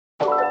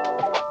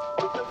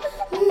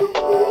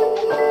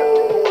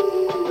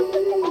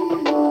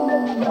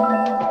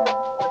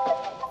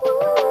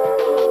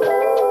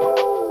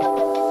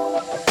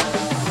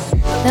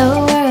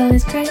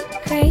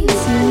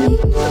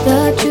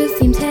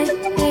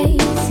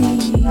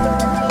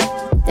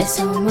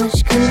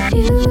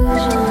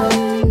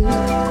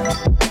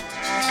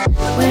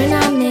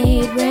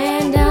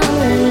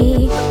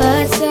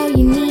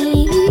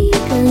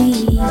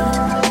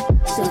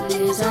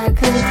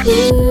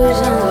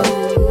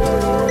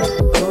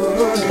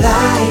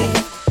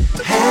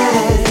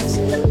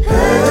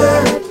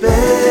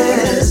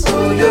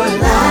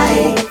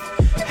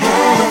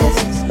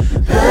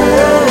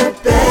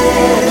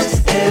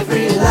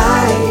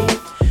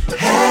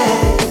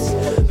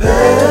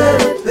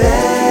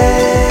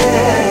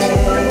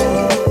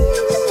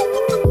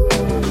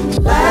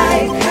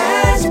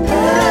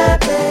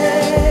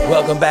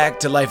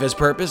to Life as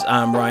Purpose.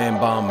 I'm Ryan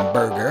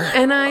Baumberger.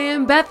 And I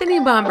am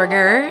Bethany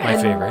Baumberger.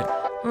 My favorite.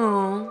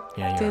 Oh,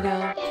 Yeah,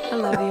 ditto. I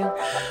love you.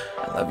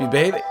 I love you,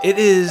 babe. It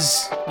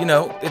is,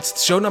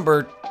 it's show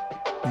number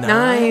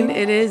 9.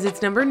 It is.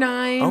 It's number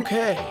 9.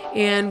 Okay.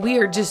 And we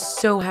are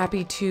just so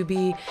happy to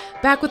be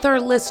back with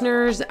our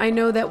listeners. I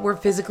know that we're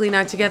physically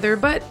not together,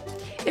 but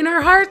in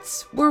our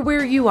hearts, we're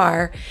where you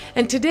are.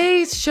 And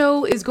today's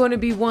show is going to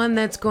be one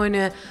that's going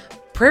to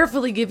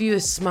prayerfully give you a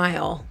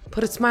smile.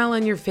 Put a smile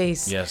on your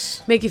face.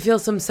 Yes. Make you feel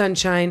some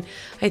sunshine.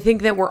 I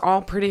think that we're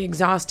all pretty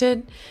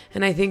exhausted.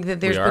 And I think that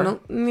there's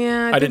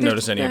I didn't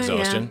notice any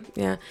exhaustion.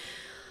 Yeah.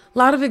 A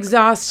lot of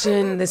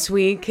exhaustion this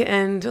week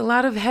and a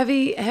lot of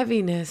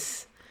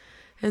heaviness.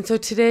 And so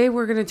today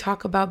we're going to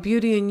talk about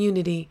beauty and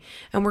unity,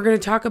 and we're going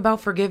to talk about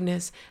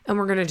forgiveness, and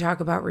we're going to talk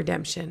about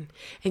redemption.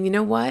 And you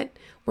know what?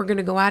 We're going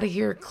to go out of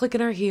here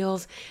clicking our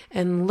heels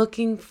and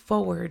looking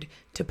forward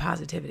to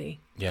positivity.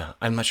 Yeah,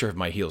 I'm not sure if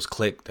my heels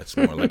click. That's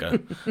more like a.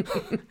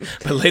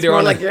 But later It's more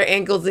on, like your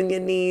ankles and your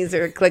knees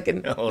are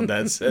clicking. Oh,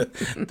 that's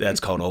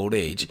called old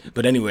age.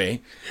 But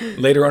anyway,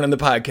 later on in the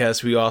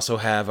podcast, we also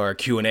have our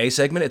Q&A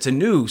segment. It's a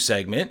new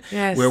segment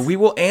where we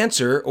will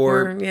answer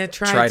or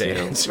try to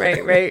answer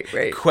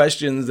right.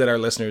 questions that our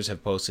listeners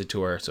have posted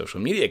to our social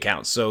media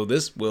accounts. So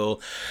this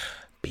will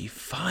be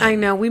fun. I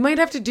know. We might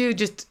have to do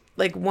just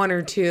like one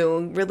or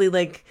two. Really,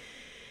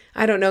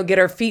 get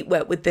our feet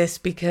wet with this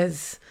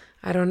because,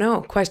 I don't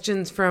know,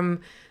 questions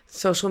from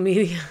social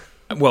media.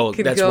 Well,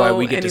 that's why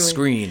we get to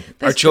screen.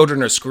 Our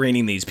children are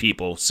screening these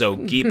people, so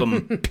keep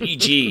them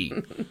PG.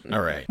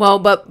 All right.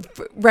 Well,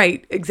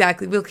 right,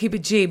 exactly. We'll keep it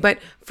G. But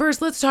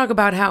first, let's talk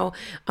about how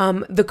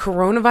the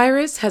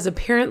coronavirus has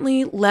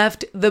apparently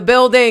left the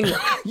building.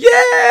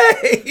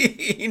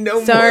 Yay!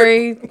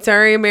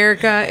 Sorry,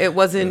 America. It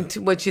wasn't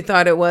what you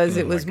thought it was.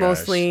 It was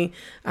mostly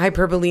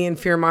hyperbole and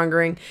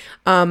fear-mongering.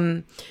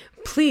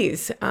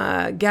 Please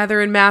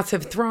gather in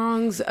massive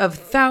throngs of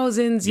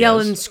thousands, yell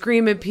and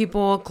scream at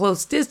people,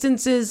 close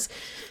distances,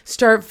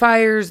 start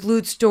fires,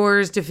 loot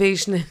stores,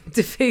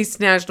 deface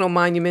national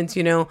monuments,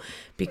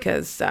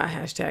 because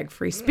hashtag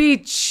free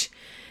speech.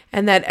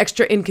 And that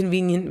extra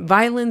inconvenient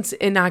violence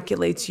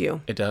inoculates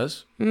you. It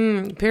does?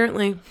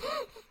 Apparently.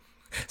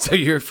 So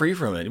you're free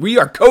from it. We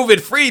are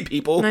COVID-free,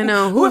 people. I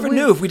know. Whoever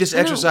knew if we just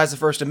exercised the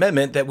First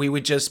Amendment that we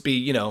would just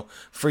be,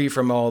 free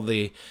from all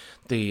the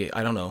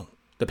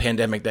the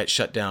pandemic that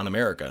shut down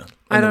America.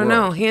 I don't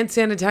know. Hand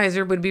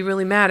sanitizer would be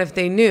really mad if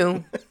they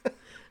knew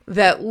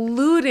that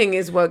looting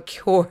is what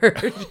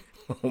cured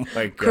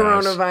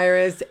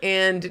coronavirus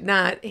and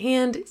not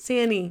hand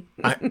sanny.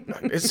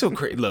 It's so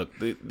crazy. Look,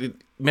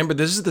 remember,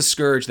 this is the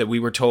scourge that we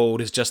were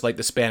told is just like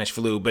the Spanish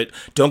flu, but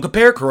don't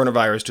compare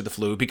coronavirus to the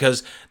flu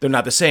because they're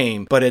not the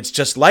same. But it's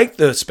just like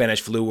the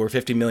Spanish flu where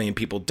 50 million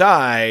people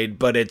died,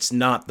 but it's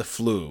not the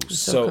flu. I'm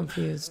so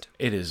confused.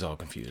 It is all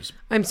confused.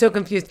 I'm so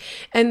confused.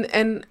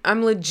 And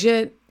I'm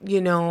legit,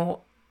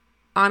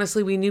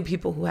 honestly, we knew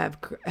people who have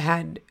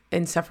had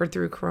and suffered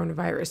through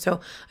coronavirus. So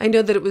I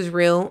know that it was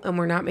real, and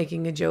we're not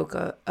making a joke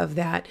of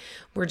that.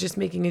 We're just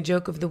making a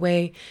joke of the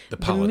way the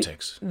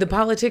politics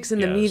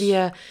and the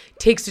media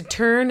takes a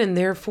turn, and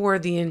therefore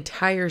the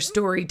entire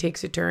story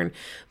takes a turn.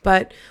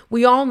 But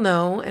we all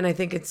know, and I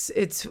think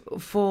it's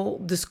full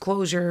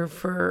disclosure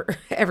for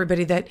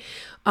everybody that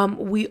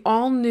we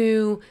all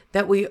knew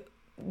that we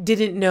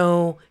didn't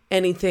know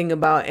anything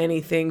about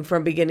anything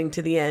from beginning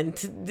to the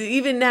end.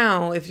 Even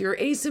now, if you're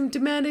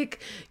asymptomatic,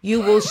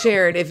 you will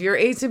share it. If you're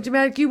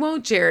asymptomatic, you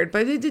won't share it.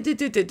 But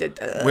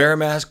wear a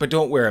mask, but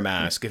don't wear a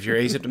mask. If you're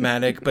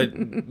asymptomatic,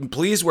 but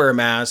please wear a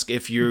mask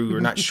if you're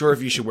not sure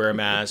if you should wear a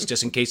mask,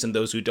 just in case in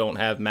those who don't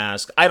have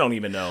masks. I don't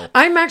even know.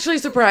 I'm actually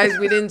surprised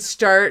we didn't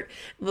start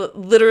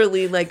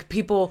literally like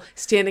people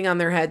standing on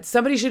their heads.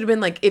 Somebody should have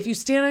been like, if you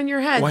stand on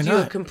your head,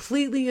 you're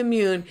completely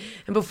immune.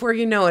 And before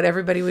you know it,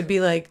 everybody would be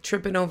like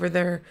tripping over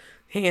their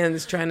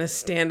hands trying to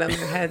stand on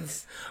their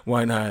heads.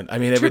 Why not? I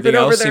mean, everything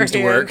else seems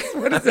to work.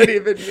 What does that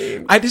even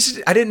mean? I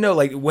didn't know,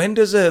 when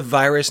does a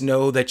virus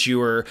know that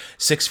you are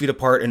 6 feet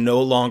apart and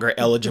no longer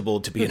eligible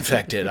to be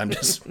infected? I'm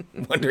just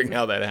wondering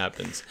how that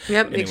happens.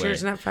 Yep, make sure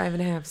it's not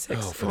 5.5, 6.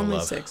 Oh, for only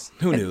love. 6.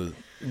 Who knew?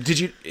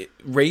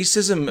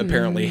 Racism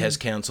apparently has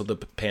canceled the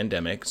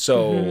pandemic.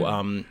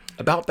 So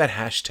about that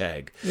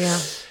hashtag.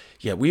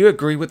 Yeah, we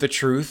agree with the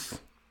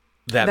truth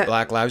that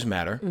Black Lives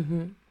Matter.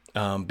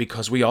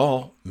 Because we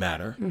all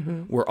matter.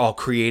 We're all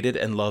created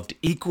and loved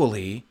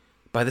equally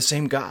by the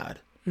same God.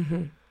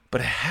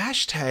 But a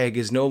hashtag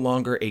is no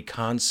longer a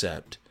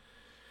concept,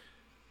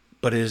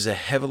 but it is a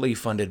heavily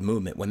funded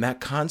movement. When that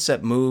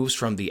concept moves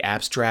from the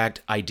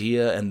abstract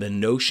idea and the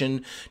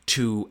notion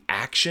to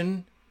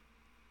action,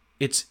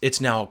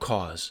 it's now a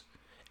cause.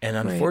 And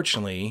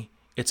unfortunately,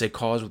 it's a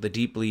cause with a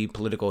deeply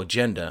political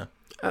agenda.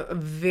 A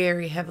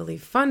very heavily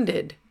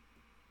funded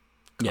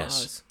cause.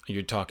 Yes,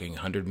 you're talking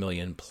 100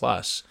 million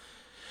plus.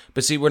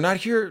 But see, we're not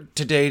here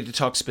today to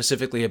talk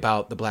specifically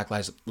about the Black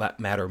Lives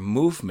Matter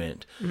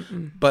movement,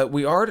 but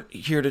we are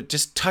here to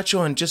just touch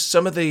on just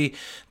some of the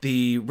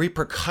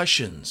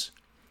repercussions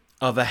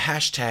of a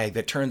hashtag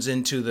that turns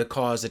into the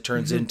cause that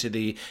turns into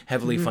the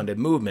heavily funded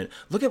movement.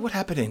 Look at what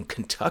happened in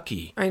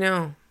Kentucky. I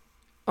know.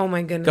 Oh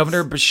my goodness.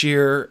 Governor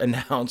Beshear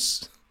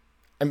announced,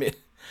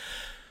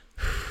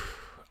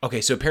 okay,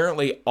 so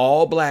apparently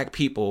all black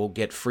people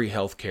get free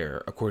health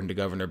care, according to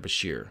Governor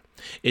Beshear.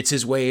 It's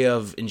his way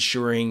of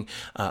ensuring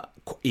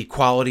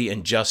equality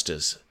and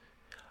justice.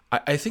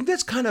 I think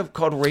that's kind of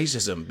called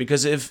racism,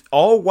 because if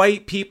all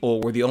white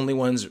people were the only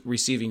ones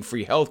receiving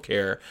free health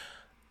care,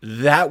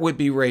 that would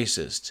be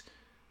racist.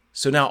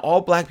 So now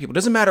all black people,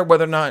 doesn't matter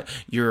whether or not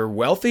you're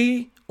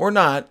wealthy or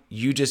not,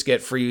 you just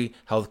get free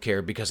health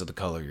care because of the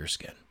color of your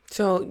skin.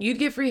 So you'd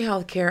get free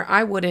health care.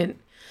 I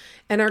wouldn't.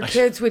 And our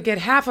kids would get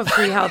half of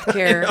free health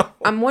care.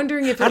 I'm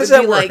wondering if it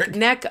would be like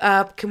neck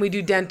up, can we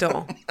do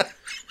dental?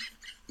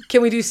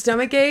 Can we do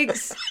stomach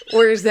aches?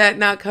 Or is that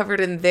not covered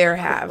in their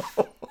half?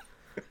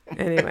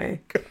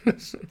 Anyway.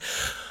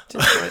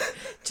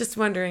 Just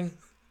wondering.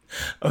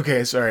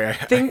 Okay, sorry. I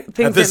things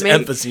have this that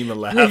make, emphysema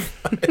laugh.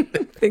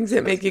 Things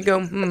that make you go,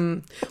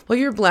 Well,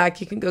 you're black.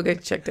 You can go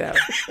get checked out.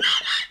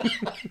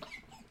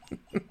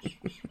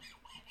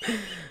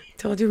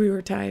 Told you we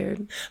were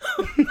tired.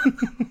 Oh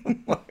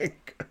my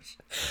gosh.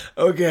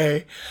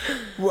 Okay.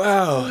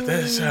 Wow.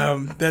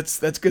 That's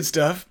good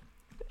stuff.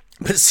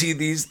 But see,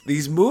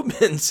 these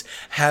movements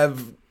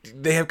have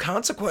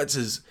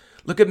consequences.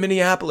 Look at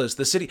Minneapolis,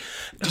 the city.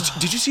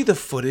 Did you see the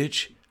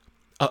footage?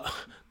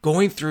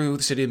 Going through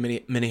the city of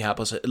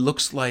Minneapolis, it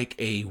looks like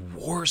a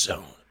war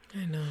zone.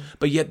 I know.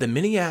 But yet the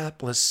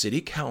Minneapolis City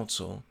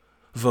Council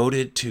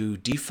voted to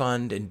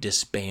defund and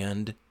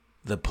disband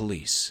the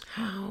police.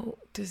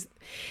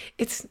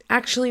 It's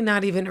actually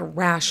not even a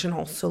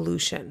rational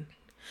solution.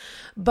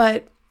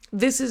 But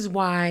this is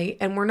why,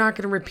 and we're not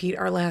going to repeat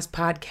our last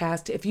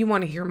podcast. If you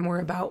want to hear more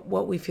about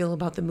what we feel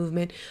about the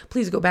movement,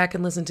 please go back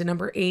and listen to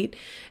number 8.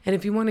 And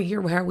if you want to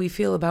hear how we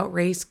feel about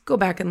race, go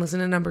back and listen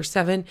to number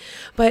 7.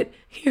 But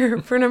here,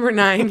 for number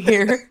 9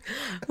 here,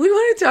 we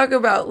want to talk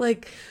about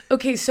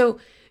okay, so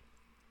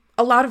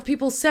a lot of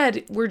people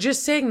said, we're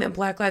just saying that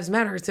Black Lives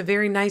Matter. It's a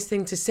very nice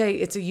thing to say.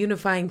 It's a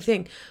unifying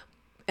thing.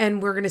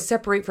 And we're going to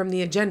separate from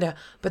the agenda.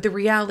 But the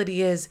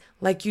reality is,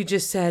 like you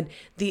just said,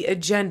 the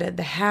agenda,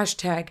 the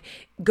hashtag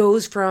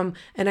goes from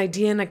an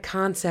idea and a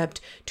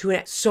concept to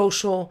a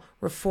social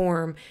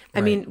reform.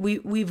 Right. I mean,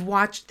 we've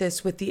watched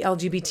this with the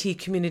LGBT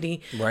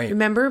community. Right.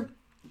 Remember?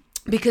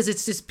 Because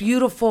it's this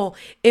beautiful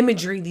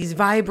imagery, these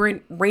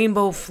vibrant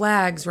rainbow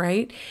flags,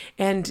 right?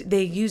 And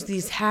they use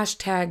these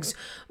hashtags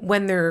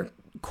when they're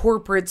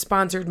corporate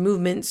sponsored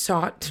movement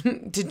sought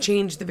to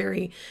change the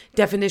very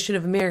definition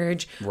of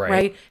marriage,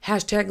 right?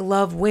 Hashtag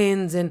love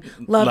wins and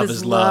love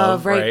is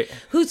love, right?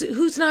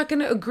 Who's not going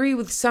to agree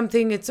with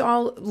something? It's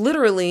all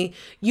literally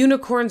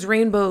unicorns,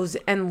 rainbows,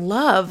 and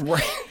love.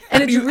 Right.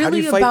 And it's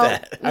really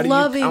about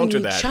loving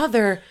each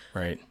other.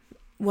 Right.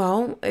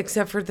 Well,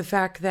 except for the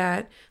fact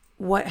that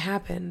what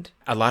happened?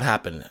 A lot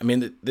happened. I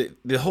mean,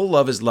 the whole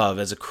love is love.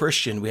 As a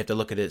Christian, we have to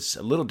look at it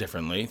a little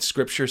differently.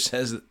 Scripture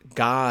says that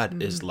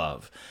God is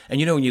love. And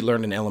you know when you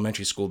learn in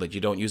elementary school that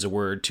you don't use a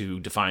word to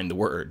define the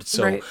word.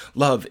 So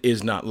love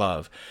is not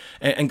love.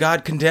 And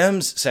God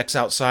condemns sex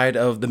outside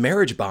of the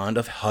marriage bond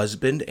of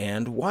husband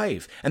and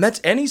wife. And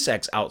that's any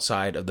sex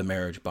outside of the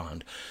marriage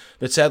bond.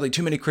 But sadly,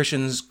 too many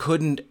Christians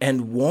couldn't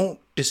and won't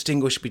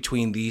distinguish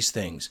between these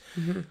things.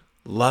 Mm-hmm.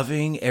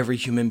 Loving every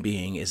human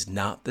being is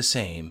not the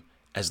same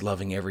as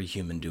loving every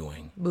human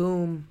doing.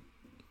 Boom.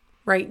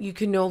 Right? You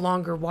can no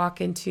longer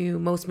walk into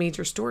most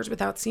major stores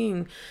without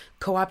seeing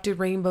co-opted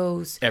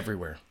rainbows.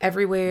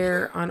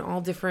 Everywhere on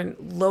all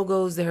different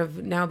logos. There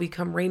have now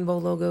become rainbow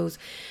logos.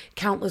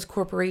 Countless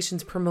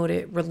corporations promote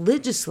it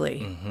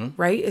religiously,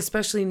 right?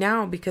 Especially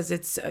now because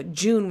it's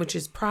June, which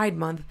is Pride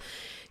Month.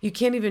 You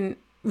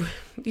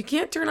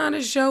can't turn on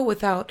a show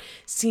without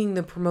seeing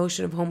the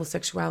promotion of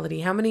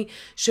homosexuality. How many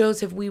shows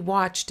have we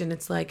watched and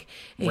it's like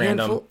a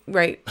handful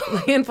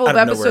of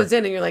episodes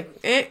in and you're like,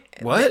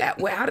 what?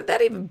 How did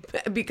that even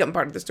become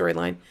part of the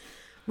storyline?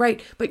 Right.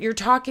 But you're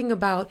talking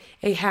about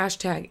a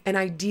hashtag, an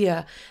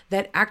idea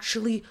that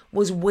actually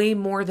was way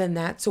more than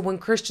that. So when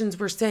Christians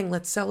were saying,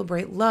 let's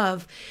celebrate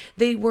love,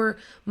 they were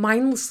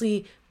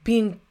mindlessly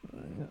being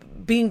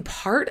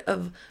part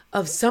of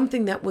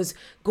something that was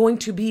going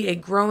to be a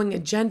growing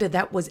agenda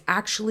that was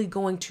actually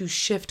going to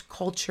shift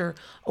culture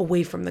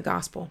away from the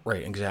gospel.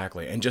 Right,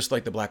 exactly. And just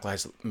like the Black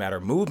Lives Matter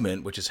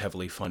movement, which is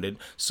heavily funded,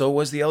 so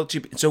is the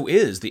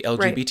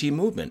LGBT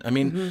movement. I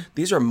mean,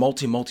 these are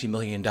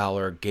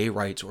multi-million-dollar gay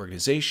rights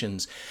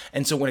organizations.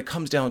 And so when it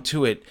comes down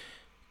to it,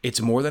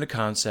 it's more than a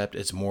concept,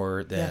 it's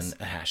more than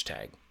a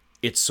hashtag.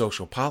 It's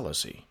social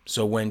policy.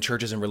 So when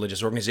churches and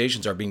religious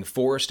organizations are being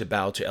forced to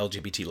bow to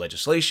LGBT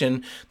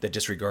legislation that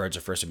disregards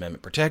the First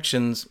Amendment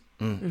protections,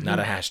 not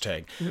a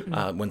hashtag.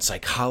 When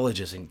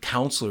psychologists and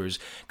counselors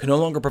can no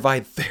longer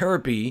provide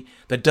therapy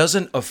that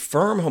doesn't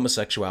affirm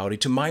homosexuality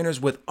to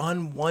minors with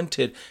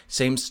unwanted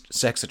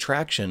same-sex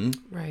attraction,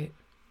 right?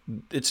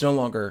 It's no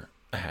longer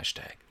a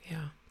hashtag.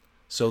 Yeah.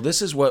 So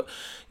this is what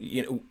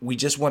we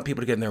just want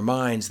people to get in their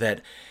minds,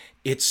 that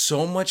it's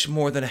so much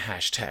more than a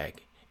hashtag.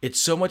 It's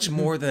so much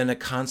more than a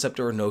concept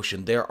or a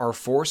notion. There are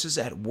forces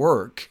at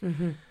work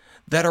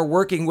that are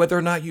working whether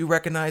or not you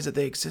recognize that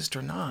they exist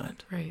or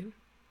not. Right.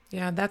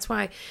 Yeah, that's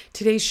why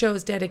today's show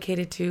is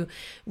dedicated to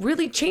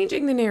really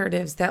changing the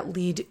narratives that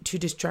lead to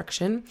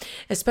destruction,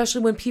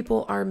 especially when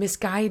people are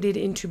misguided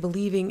into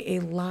believing a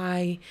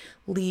lie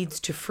leads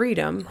to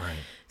freedom. Right.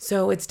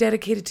 So it's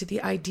dedicated to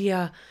the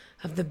idea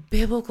of the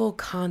biblical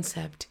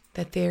concept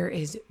that there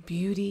is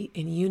beauty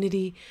in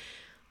unity.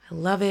 I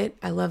love it.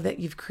 I love that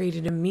you've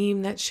created a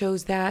meme that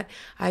shows that.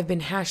 I've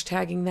been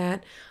hashtagging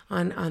that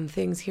on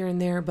things here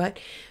and there, but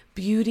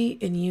beauty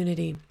in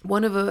unity.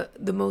 One of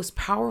the most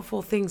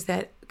powerful things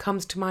that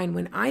comes to mind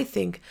when I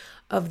think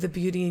of the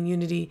beauty and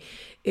unity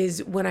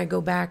is when I go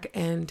back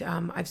and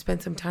I've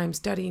spent some time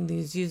studying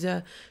the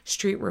Azusa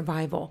Street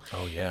Revival.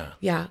 Oh, yeah.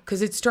 Yeah,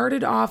 because it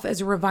started off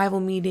as a revival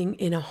meeting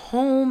in a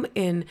home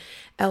in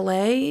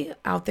LA,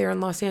 out there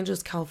in Los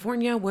Angeles,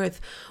 California, with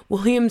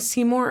William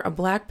Seymour, a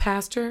black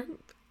pastor.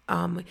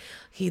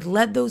 He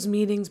led those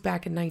meetings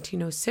back in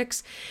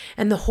 1906,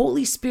 and the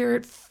Holy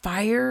Spirit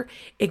fire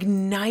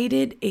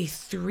ignited a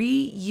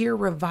 3-year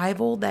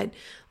revival that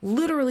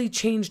literally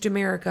changed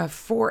America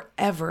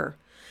forever.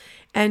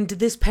 And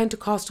this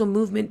Pentecostal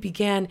movement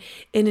began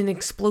in an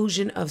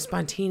explosion of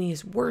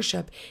spontaneous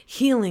worship,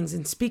 healings,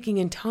 and speaking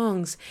in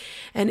tongues.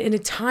 And in a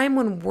time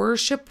when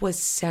worship was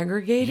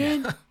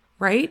segregated,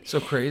 right? So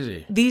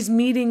crazy. These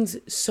meetings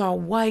saw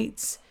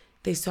whites,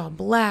 they saw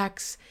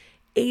blacks,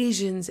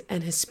 Asians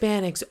and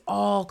Hispanics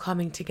all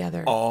coming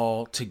together.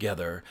 All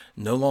together,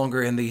 no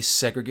longer in these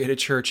segregated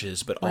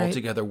churches, but all Right.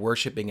 together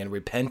worshiping and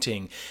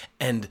repenting.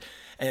 And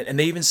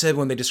they even said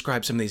when they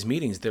described some of these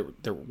meetings,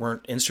 there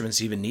weren't instruments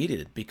even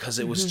needed because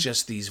it was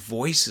just these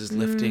voices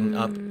lifting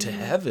up to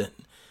heaven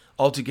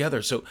all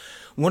together. So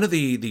one of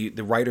the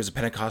writers, the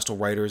Pentecostal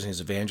writers and his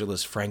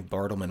evangelist, Frank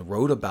Bartleman,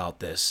 wrote about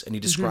this, and he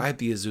described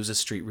the Azusa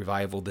Street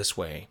Revival this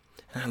way.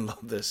 I love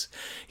this.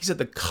 He said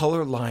the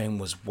color line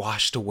was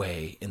washed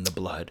away in the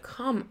blood.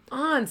 Come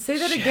on, say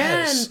that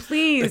Yes. again,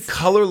 please. The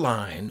color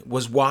line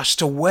was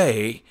washed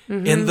away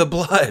in the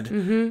blood.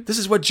 This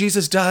is what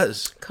Jesus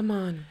does. Come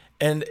on.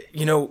 And,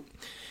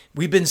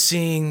 we've been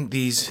seeing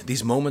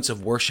these moments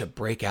of worship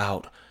break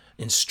out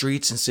in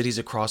streets and cities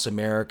across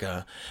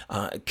America,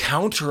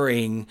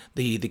 countering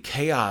the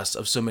chaos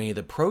of so many of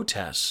the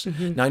protests.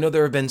 Now, I know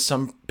there have been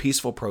some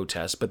peaceful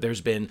protests, but there's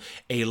been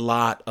a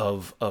lot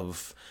of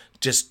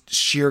just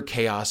sheer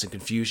chaos and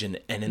confusion.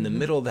 And in the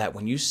middle of that,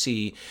 when you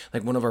see,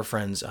 like one of our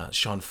friends,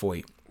 Sean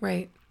Foyt,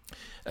 Right.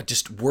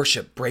 just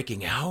worship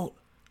breaking out,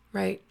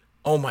 Right.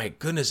 oh my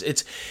goodness,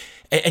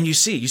 and you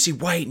see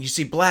white and you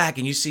see black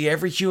and you see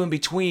every hue in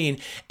between.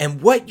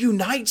 And what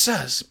unites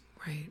us?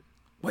 Right.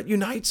 What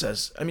unites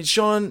us? I mean,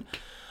 Sean,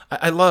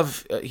 I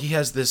love, he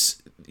has this,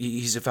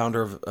 he's a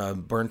founder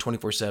of Burn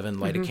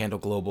 24/7, Light a Candle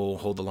Global,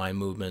 Hold the Line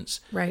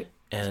movements. Right.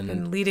 And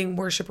Been leading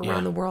worship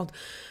around the world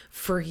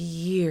for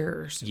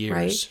years.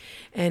 Right?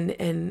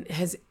 And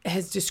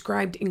has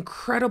described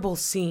incredible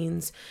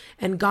scenes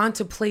and gone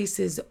to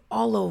places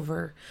all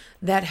over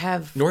that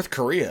have North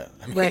Korea.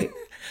 I mean,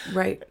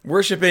 right.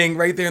 worshiping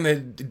right there in the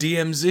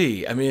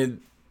DMZ. I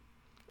mean,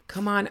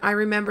 Come on. I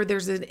remember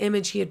there's an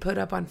image he had put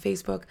up on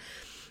Facebook,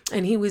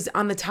 and he was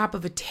on the top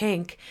of a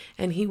tank,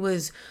 and he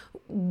was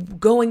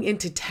going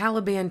into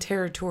Taliban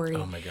territory.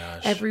 Oh my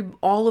gosh.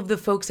 All of the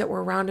folks that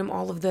were around him,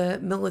 all of the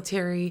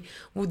military,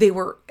 they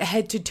were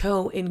head to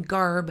toe in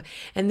garb.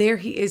 And there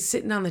he is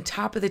sitting on the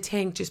top of the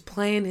tank, just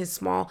playing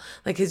his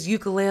his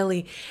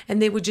ukulele.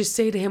 And they would just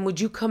say to him, would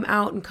you come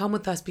out and come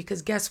with us?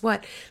 Because guess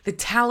what? The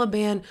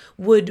Taliban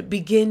would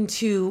begin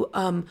to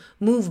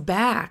move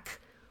back.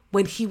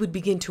 When he would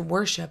begin to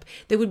worship,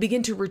 they would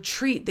begin to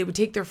retreat. They would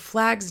take their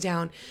flags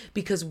down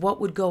because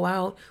what would go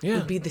out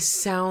would be the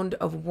sound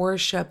of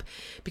worship,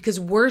 because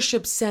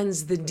worship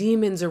sends the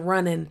demons a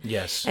running.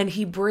 Yes. And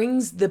he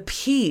brings the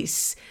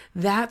peace.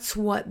 That's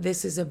what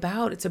this is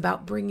about. It's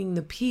about bringing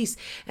the peace.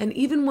 And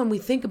even when we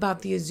think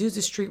about the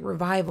Azusa Street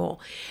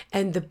Revival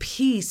and the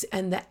peace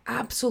and the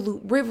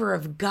absolute river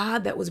of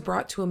God that was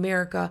brought to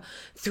America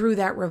through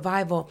that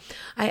revival,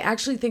 I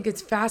actually think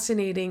it's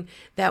fascinating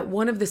that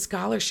one of the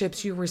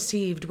scholarships you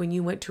received when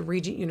you went to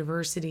Regent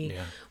University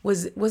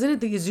wasn't it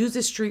the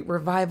Azusa Street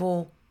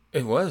Revival?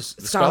 it was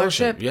the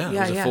Scholarship? Yeah, it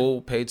Yeah, was a yeah.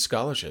 full paid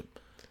scholarship.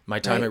 My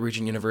time Right. at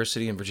Regent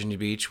University in Virginia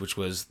Beach, which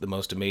was the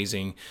most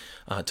amazing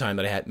time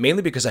that I had,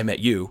 mainly because I met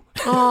you.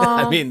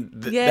 I mean,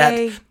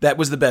 yay. that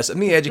was the best. I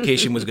mean, the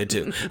education was good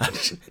too.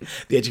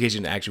 The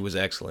education actually was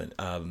excellent.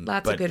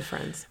 Lots of good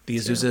friends. The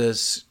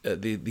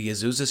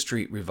Azusa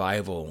Street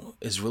Revival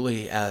is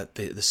really at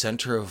the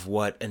center of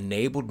what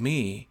enabled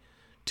me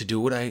to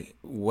do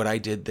what I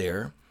did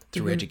there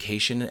through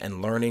education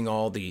and learning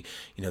all the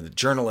the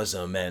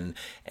journalism and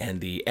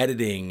the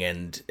editing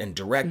and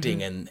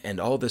directing and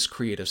all this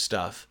creative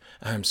stuff.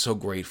 I'm so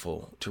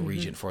grateful to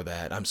Regent for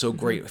that. I'm so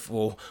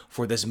grateful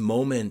for this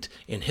moment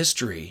in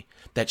history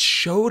that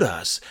showed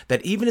us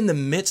that even in the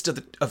midst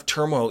of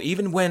turmoil,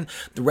 even when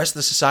the rest of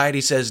the society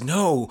says,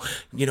 no,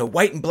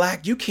 white and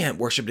black, you can't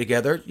worship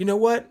together. You know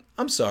what?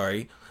 I'm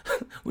sorry.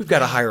 We've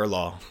got a higher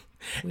law.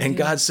 And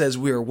God says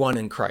we are one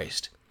in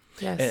Christ.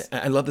 Yes.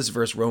 And I love this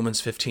verse,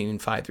 Romans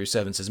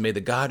 15:5-7 says, may the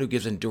God who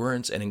gives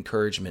endurance and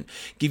encouragement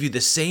give you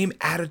the same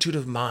attitude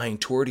of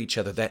mind toward each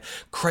other that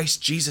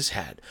Christ Jesus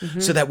had,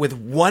 so that with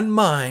one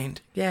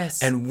mind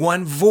and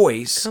one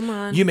voice,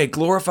 you may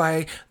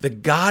glorify the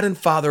God and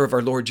Father of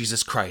our Lord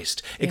Jesus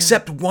Christ.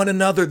 Accept one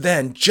another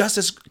then, just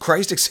as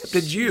Christ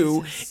accepted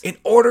you, in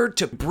order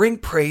to bring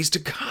praise to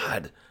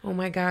God. Oh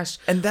my gosh.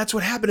 And that's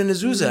what happened in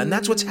Azusa. And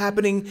that's what's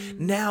happening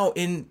now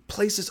in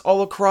places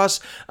all across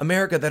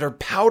America that are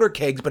powder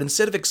kegs, but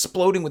instead of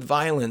exploding with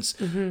violence,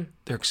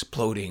 they're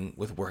exploding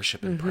with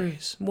worship and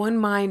praise. One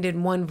mind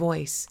and one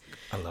voice.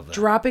 I love that.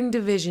 Dropping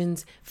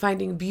divisions,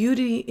 finding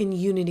beauty in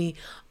unity,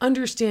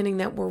 understanding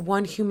that we're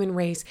one human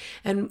race.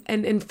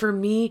 And for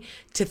me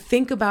to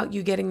think about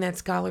you getting that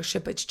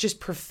scholarship, it's just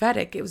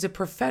prophetic. It was a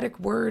prophetic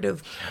word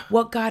of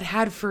what God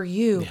had for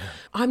you. Yeah.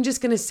 I'm just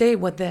going to say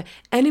what the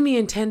enemy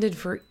intended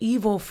for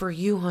evil for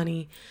you,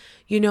 honey.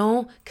 You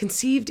know,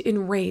 conceived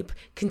in rape,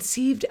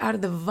 conceived out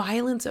of the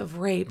violence of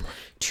rape,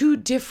 2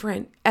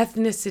 different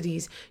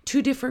ethnicities,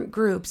 2 different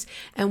groups.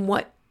 And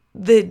what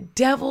the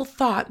devil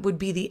thought would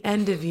be the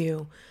end of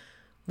you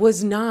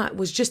was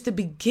just the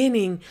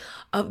beginning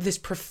of this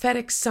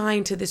prophetic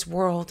sign to this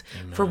world.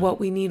 Amen. For what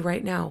we need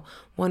right now.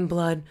 One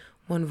blood,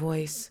 one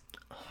voice.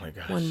 Oh my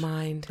gosh. One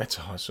mind. That's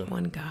awesome.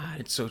 One God.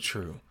 It's so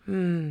true.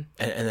 And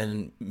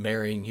then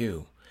marrying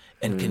you.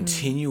 And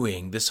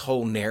continuing this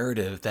whole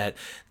narrative that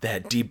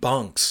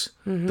debunks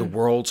the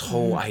world's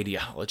whole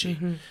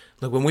ideology.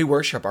 Like when we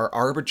worship, our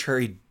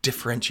arbitrary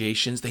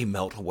differentiations, they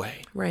melt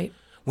away. Right.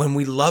 When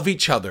we love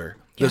each other,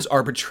 those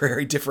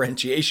arbitrary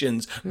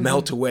differentiations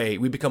melt away.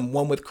 We become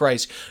one with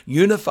Christ,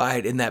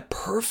 unified in that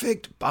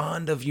perfect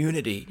bond of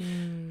unity,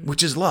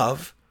 which is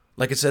love,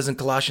 like it says in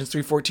Colossians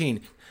 3:14.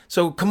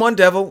 So come on,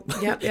 devil.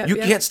 You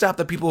can't stop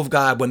the people of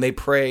God when they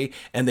pray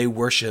and they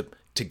worship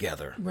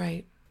together.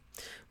 Right.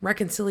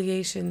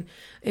 Reconciliation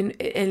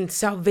and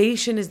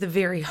salvation is the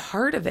very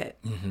heart of it.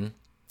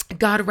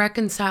 God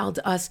reconciled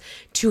us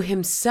to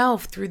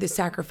himself through the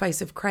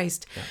sacrifice of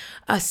Christ,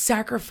 a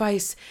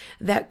sacrifice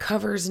that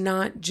covers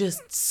not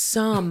just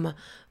some,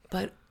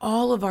 but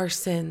all of our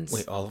sins.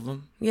 Wait, all of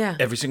them? Yeah.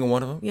 Every single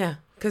one of them? Yeah.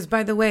 Because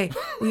by the way,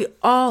 we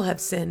all have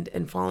sinned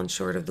and fallen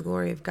short of the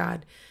glory of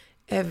God.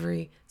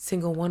 Every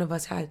single one of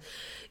us has.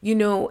 You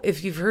know,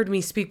 if you've heard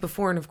me speak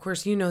before, and of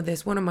course you know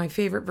this, one of my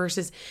favorite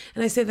verses,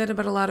 and I say that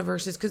about a lot of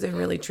verses because I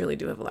really truly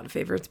do have a lot of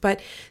favorites,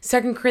 but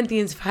 2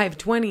 Corinthians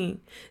 5:20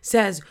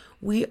 says,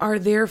 we are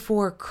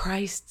therefore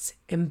Christ's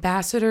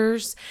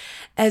ambassadors,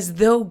 as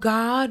though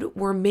God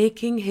were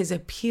making his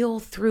appeal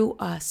through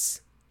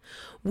us.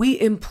 We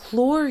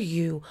implore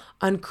you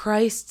on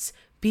Christ's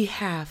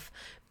behalf,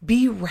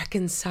 be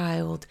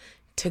reconciled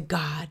to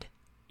God.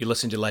 You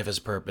listen to Life Has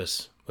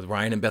Purpose. With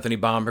Ryan and Bethany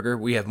Bomberger,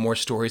 we have more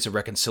stories of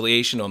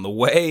reconciliation on the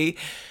way.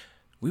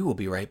 We will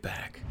be right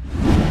back.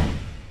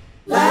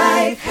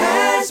 Life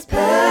has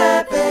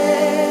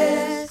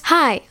purpose.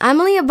 Hi, I'm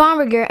Leah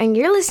Bomberger, and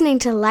you're listening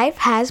to Life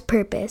Has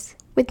Purpose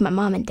with my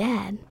mom and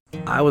dad.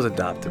 I was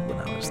adopted when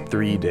I was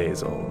 3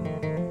 days old.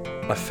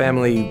 My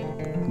family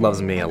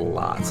loves me a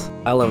lot.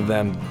 I love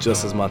them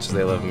just as much as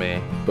they love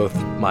me, both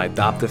my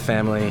adoptive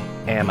family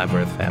and my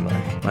birth family.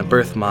 My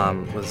birth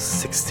mom was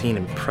 16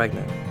 and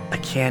pregnant. I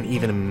can't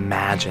even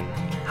imagine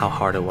how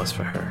hard it was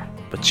for her.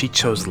 But she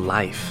chose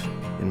life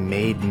and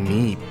made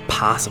me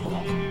possible.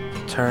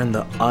 Turned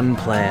the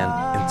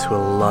unplanned into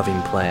a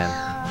loving plan.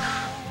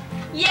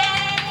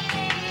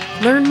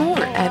 Yay! Learn more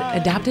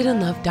at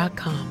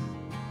adoptedandloved.com.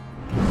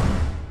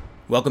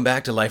 Welcome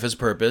back to Life Has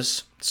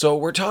Purpose. So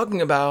we're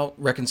talking about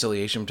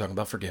reconciliation, we're talking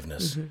about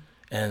forgiveness.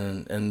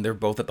 And they're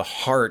both at the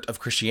heart of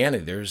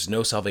Christianity. There's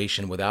no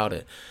salvation without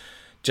it.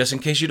 Just in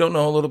case you don't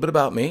know a little bit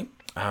about me,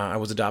 I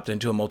was adopted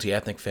into a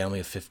multi-ethnic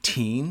family of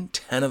 15.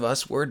 10 of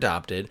us were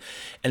adopted.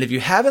 And if you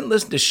haven't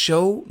listened to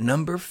show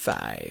number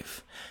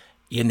 5,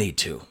 you need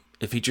to.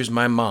 It features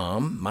my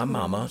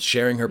mama,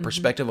 sharing her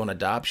perspective on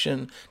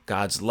adoption,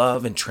 God's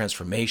love, and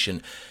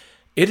transformation.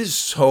 It is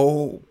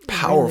so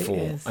powerful.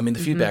 Really is. I mean, the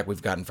feedback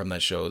we've gotten from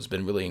that show has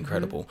been really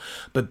incredible.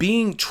 But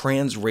being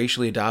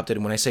transracially adopted,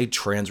 and when I say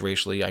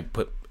transracially, I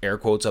put air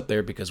quotes up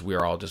there because we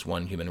are all just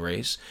one human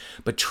race.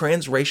 But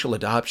transracial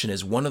adoption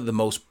is one of the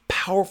most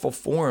powerful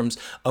forms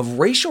of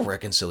racial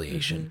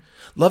reconciliation.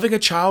 Loving a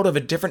child of a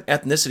different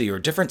ethnicity or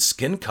different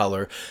skin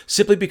color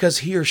simply because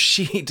he or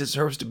she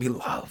deserves to be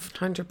loved.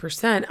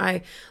 100%.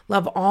 I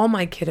love all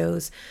my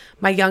kiddos.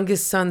 My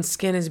youngest son's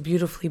skin is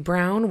beautifully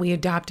brown. We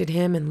adopted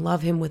him and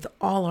love him with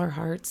all our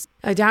hearts.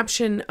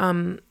 Adoption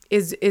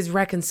is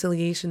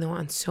reconciliation, though,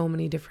 on so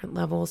many different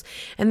levels.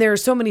 And there are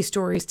so many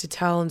stories to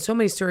tell and so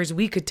many stories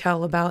we could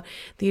tell about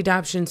the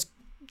adoptions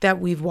that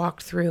we've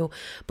walked through.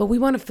 But we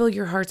want to fill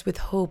your hearts with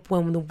hope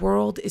when the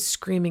world is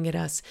screaming at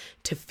us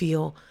to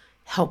feel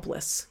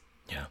helpless.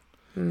 Yeah.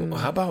 Well,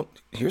 how about,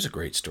 here's a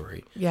great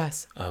story.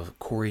 Yes. Of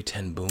Corrie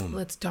ten Boom.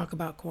 Let's talk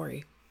about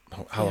Corrie.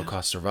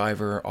 Holocaust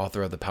survivor,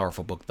 author of the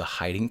powerful book, The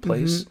Hiding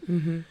Place.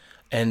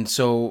 And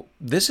so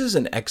this is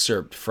an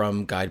excerpt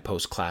from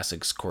Guidepost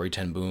Classics' Corrie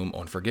ten Boom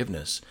on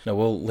forgiveness. Now,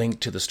 we'll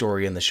link to the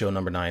story in the show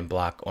number 9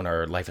 block on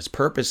our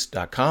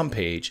lifehaspurpose.com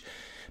page.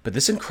 But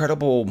this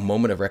incredible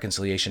moment of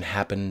reconciliation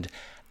happened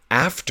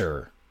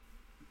after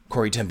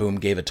Corrie ten Boom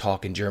gave a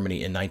talk in Germany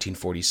in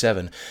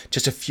 1947,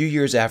 just a few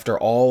years after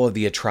all of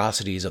the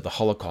atrocities of the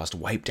Holocaust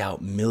wiped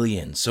out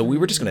millions. So we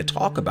were just going to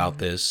talk about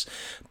this,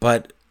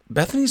 but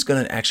Bethany's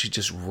going to actually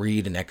just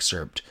read an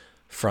excerpt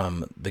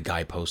from the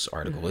Guidepost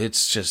article.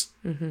 It's just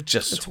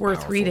it's worth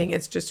powerful. reading.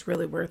 It's just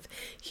really worth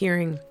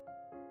hearing.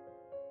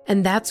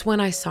 And that's when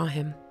I saw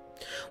him,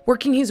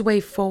 working his way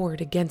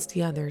forward against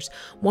the others.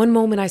 One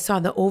moment I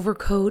saw the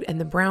overcoat and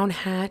the brown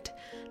hat.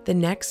 The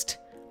next,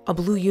 a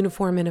blue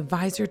uniform and a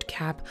visored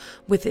cap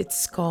with its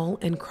skull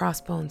and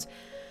crossbones.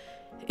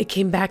 It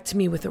came back to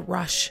me with a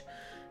rush.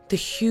 The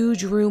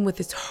huge room with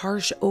its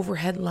harsh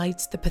overhead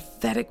lights, the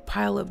pathetic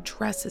pile of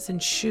dresses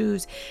and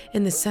shoes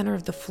in the center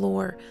of the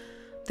floor.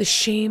 The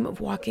shame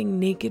of walking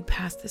naked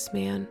past this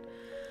man.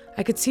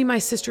 I could see my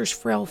sister's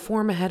frail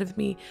form ahead of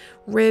me,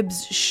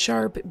 ribs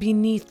sharp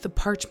beneath the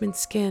parchment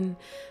skin.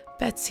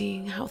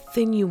 Betsy, how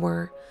thin you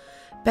were.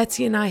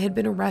 Betsy and I had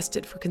been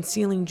arrested for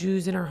concealing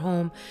Jews in our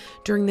home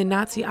during the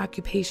Nazi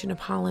occupation of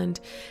Holland.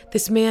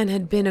 This man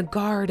had been a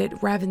guard at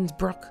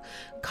Ravensbrück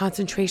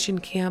concentration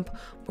camp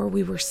where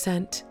we were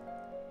sent.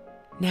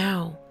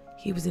 Now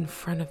he was in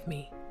front of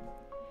me,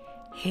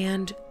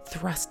 hand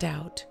thrust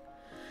out.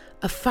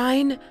 A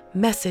fine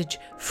message,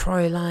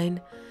 Fräulein.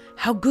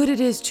 How good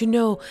it is to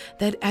know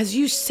that, as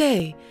you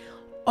say,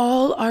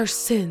 all our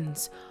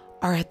sins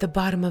are at the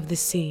bottom of the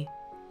sea.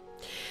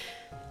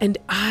 And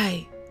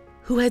I,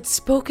 who had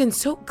spoken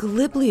so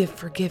glibly of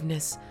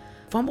forgiveness,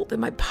 fumbled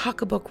in my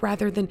pocketbook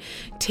rather than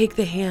take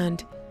the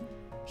hand.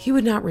 He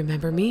would not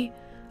remember me.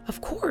 Of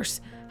course,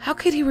 how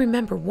could he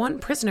remember one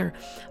prisoner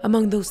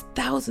among those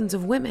thousands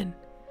of women?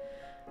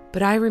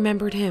 But I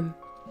remembered him,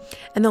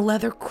 and the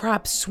leather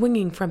crop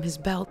swinging from his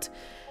belt.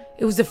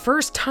 It was the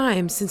first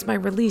time since my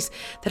release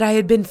that I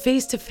had been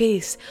face to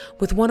face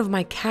with one of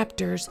my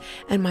captors,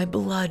 and my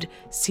blood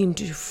seemed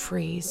to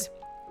freeze.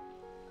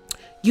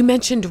 You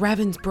mentioned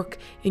Ravensbrück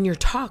in your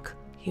talk,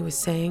 he was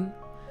saying.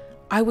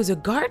 I was a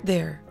guard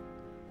there.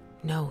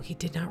 No, he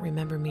did not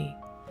remember me.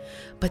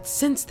 But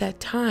since that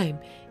time,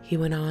 he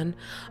went on,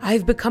 I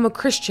have become a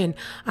Christian.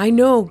 I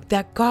know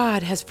that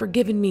God has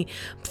forgiven me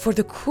for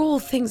the cruel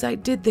things I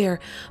did there,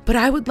 but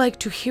I would like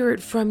to hear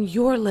it from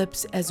your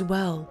lips as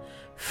well.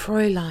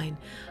 Fräulein,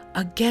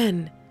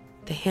 again,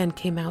 the hand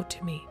came out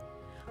to me.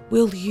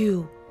 Will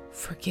you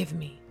forgive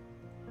me?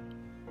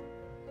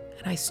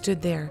 And I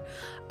stood there,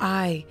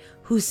 I,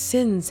 whose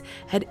sins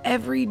had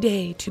every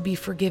day to be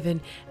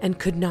forgiven and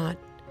could not.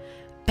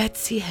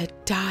 Betsy had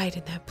died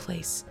in that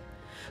place.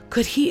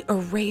 Could he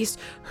erase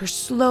her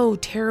slow,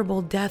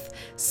 terrible death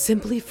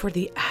simply for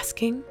the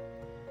asking?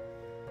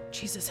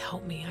 Jesus,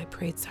 help me, I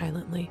prayed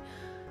silently.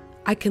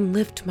 I can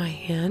lift my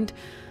hand.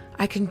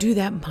 I can do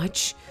that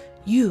much.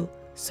 You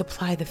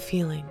supply the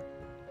feeling.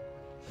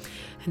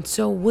 And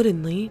so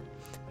woodenly,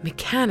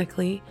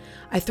 mechanically,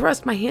 I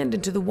thrust my hand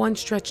into the one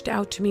stretched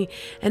out to me,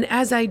 and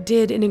as I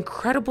did, an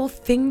incredible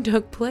thing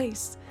took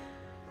place.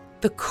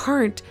 The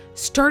current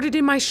started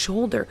in my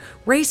shoulder,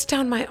 raced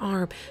down my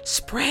arm,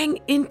 sprang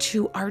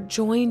into our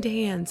joined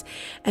hands,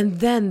 and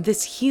then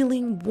this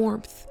healing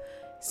warmth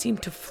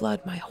seemed to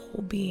flood my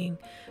whole being,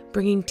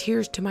 bringing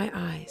tears to my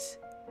eyes.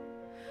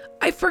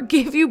 I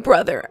forgive you,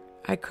 brother,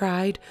 I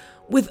cried,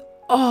 with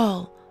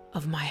all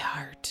of my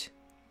heart.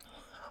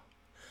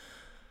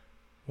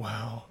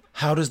 Wow.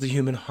 How does the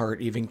human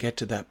heart even get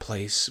to that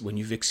place when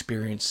you've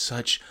experienced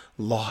such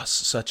loss,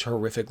 such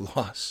horrific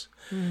loss?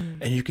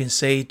 And you can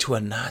say to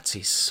a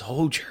Nazi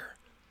soldier,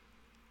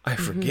 I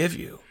forgive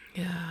you.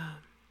 Yeah.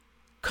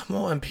 Come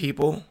on,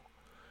 people.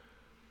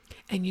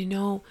 And you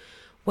know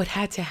what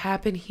had to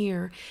happen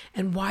here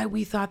and why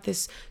we thought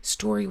this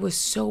story was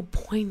so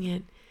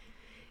poignant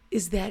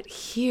is that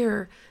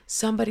here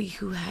somebody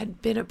who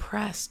had been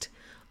oppressed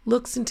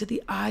looks into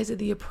the eyes of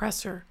the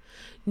oppressor,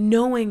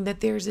 knowing that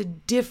there's a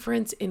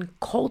difference in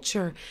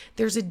culture,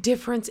 there's a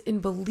difference in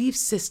belief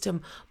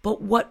system, but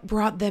what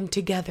brought them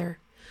together?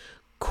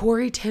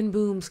 Corrie ten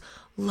Boom's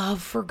love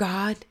for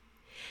God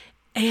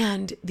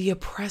and the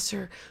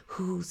oppressor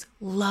whose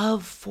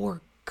love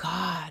for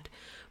God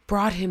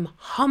brought him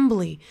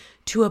humbly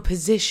to a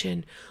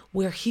position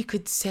where he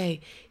could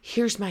say,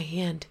 here's my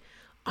hand,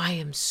 I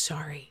am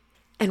sorry.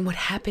 And what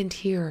happened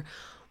here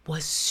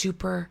was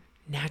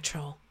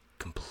supernatural.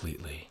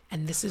 Completely.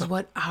 And this is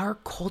what our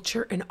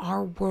culture and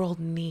our world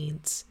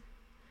needs.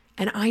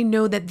 And I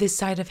know that this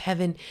side of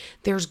heaven,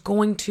 there's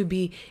going to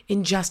be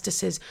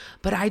injustices,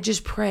 but I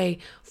just pray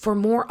for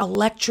more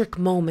electric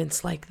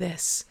moments like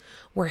this,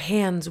 where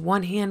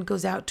one hand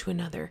goes out to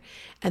another,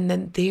 and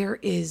then there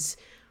is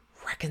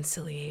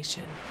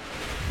reconciliation.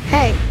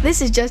 Hey,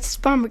 this is Justice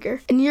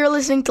Bomberger, and you're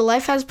listening to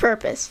Life Has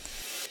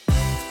Purpose.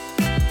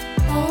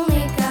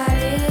 Only God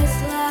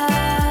is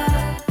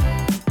love.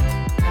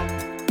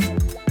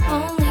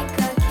 Only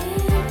God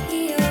can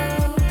heal.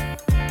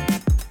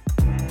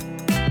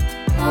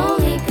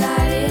 Only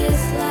God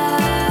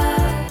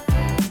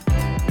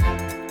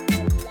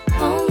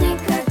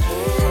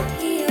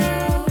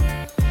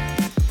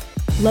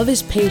Love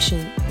is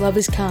patient. Love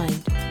is kind.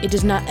 It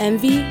does not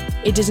envy.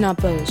 It does not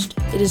boast.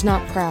 It is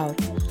not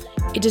proud.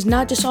 It does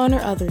not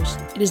dishonor others.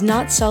 It is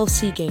not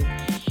self-seeking.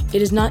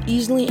 It is not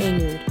easily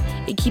angered.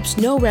 It keeps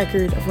no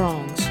record of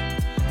wrongs.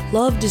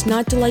 Love does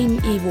not delight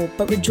in evil,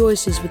 but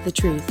rejoices with the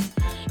truth.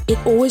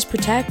 It always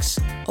protects,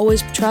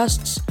 always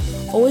trusts,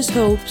 always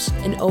hopes,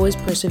 and always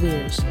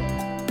perseveres.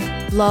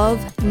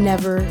 Love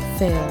never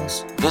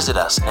fails. Visit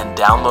us and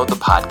download the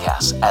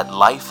podcast at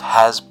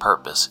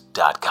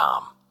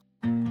lifehaspurpose.com.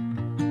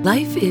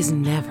 Life is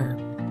never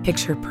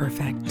picture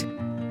perfect.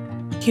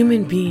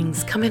 Human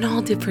beings come in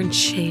all different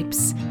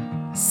shapes,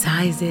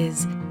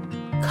 sizes,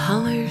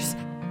 colors,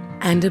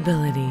 and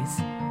abilities.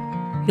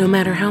 No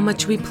matter how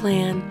much we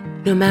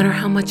plan, no matter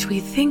how much we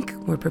think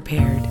we're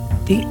prepared,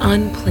 the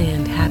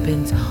unplanned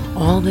happens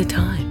all the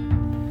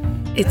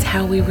time. It's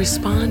how we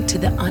respond to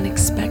the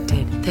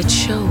unexpected that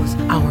shows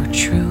our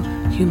true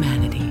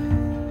humanity.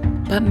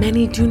 But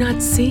many do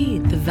not see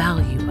the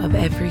value of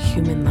every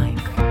human life.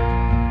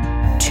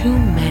 Too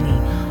many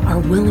are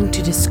willing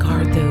to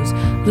discard those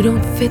who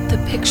don't fit the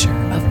picture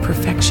of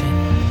perfection.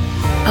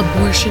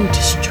 Abortion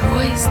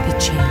destroys the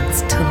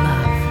chance to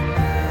love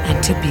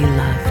and to be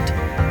loved.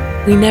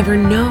 We never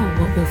know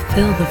what will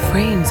fill the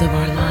frames of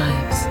our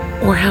lives,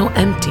 or how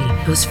empty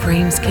those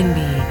frames can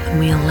be when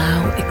we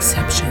allow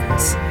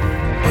exceptions.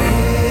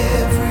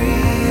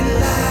 Every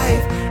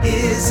life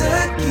is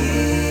a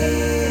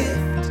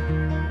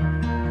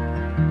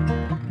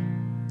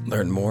gift.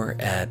 Learn more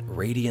at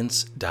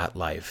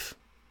radiance.life.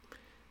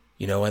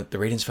 You know, at the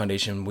Radiance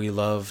Foundation, we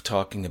love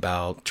talking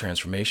about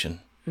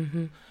transformation.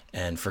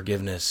 And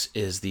forgiveness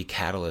is the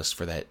catalyst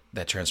for that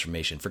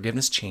transformation.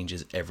 Forgiveness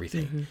changes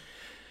everything.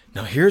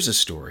 Now, here's a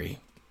story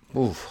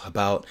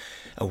about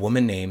a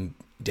woman named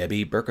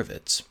Debbie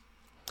Berkovitz.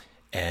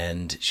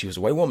 And she was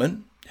a white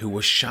woman who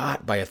was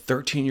shot by a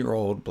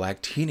 13-year-old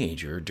black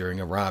teenager during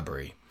a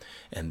robbery.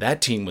 And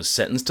that teen was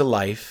sentenced to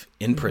life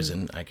in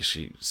prison. I guess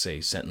she say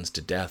sentenced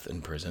to death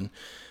in prison.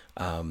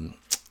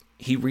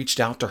 He reached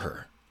out to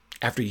her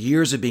after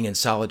years of being in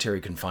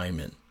solitary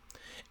confinement,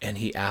 and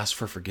he asked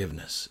for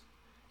forgiveness.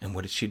 And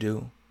what did she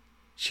do?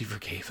 She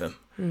forgave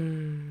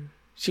him.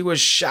 She was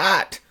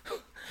shot,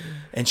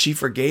 and she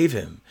forgave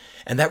him.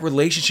 And that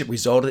relationship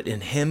resulted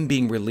in him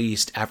being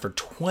released after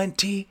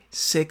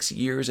 26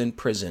 years in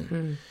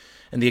prison.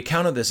 And the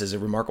account of this is a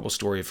remarkable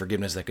story of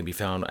forgiveness that can be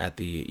found at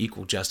the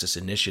Equal Justice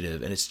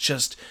Initiative. And it's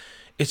just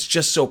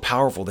so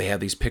powerful. They have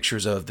these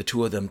pictures of the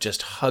two of them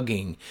just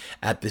hugging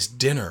at this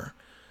dinner.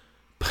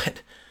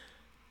 But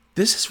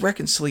this is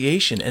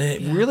reconciliation, and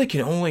it really can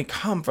only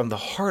come from the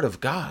heart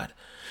of God,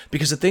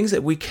 because the things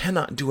that we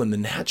cannot do in the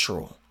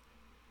natural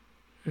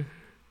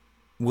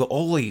will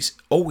always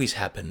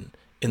happen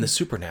in the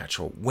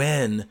supernatural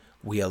when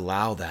we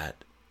allow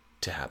that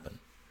to happen.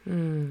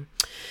 And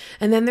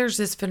then there's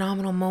this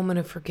phenomenal moment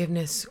of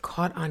forgiveness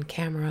caught on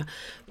camera.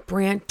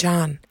 Brant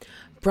John,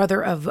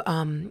 brother of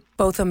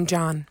Botham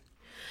Jean,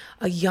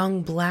 a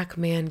young black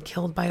man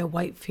killed by a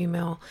white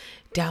female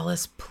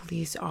Dallas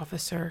police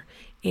officer,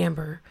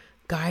 Amber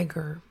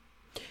Geiger.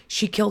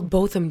 She killed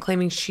Botham,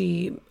 claiming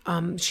she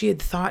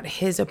had thought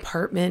his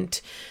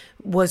apartment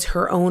was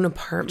her own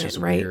apartment. Which is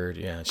right? Weird,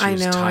 yeah. She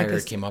was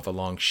tired, came off a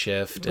long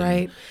shift.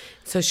 Right.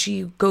 So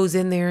she goes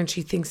in there and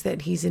she thinks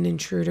that he's an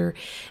intruder,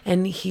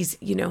 and he's,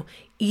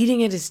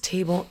 eating at his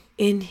table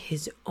in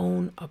his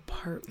own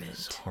apartment.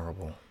 It's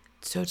horrible.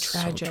 So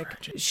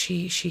tragic.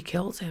 She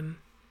kills him.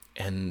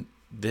 And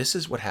this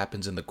is what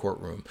happens in the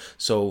courtroom.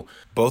 So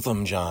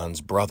Botham Jean's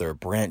brother,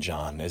 Brant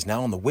John, is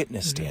now on the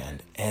witness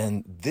stand.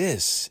 And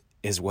this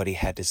is what he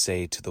had to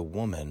say to the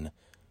woman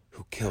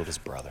who killed his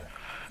brother.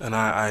 And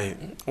I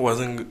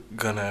wasn't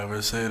gonna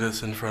ever say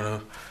this in front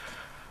of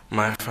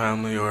my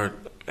family or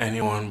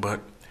anyone,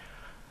 but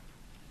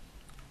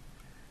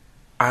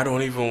I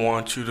don't even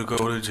want you to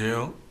go to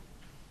jail.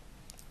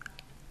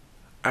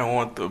 I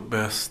want the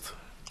best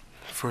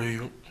for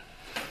you,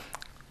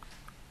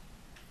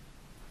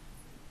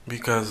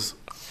 because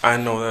I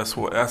know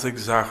that's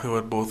exactly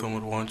what both of them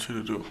would want you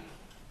to do.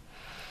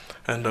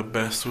 And the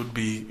best would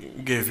be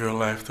give your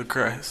life to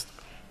Christ.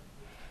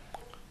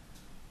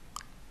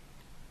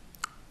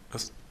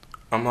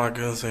 I'm not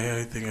gonna say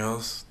anything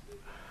else.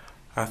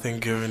 I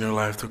think giving your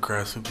life to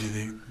Christ would be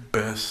the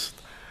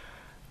best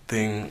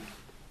thing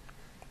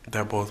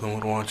that both of them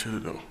would want you to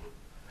do.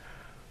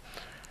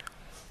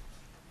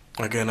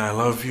 Again, I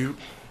love you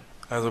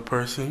as a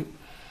person,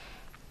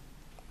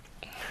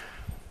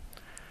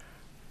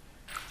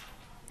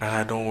 and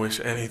I don't wish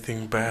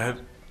anything bad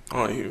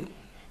on you.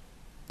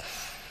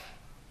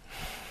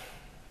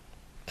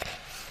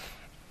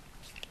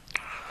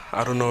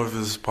 I don't know if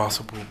this is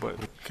possible, but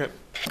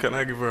can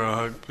I give her a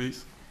hug,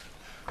 please?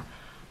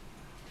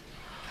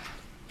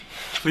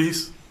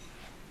 Please?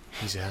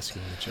 He's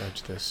asking the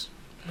judge this.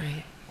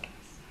 Right.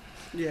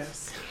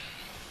 Yes.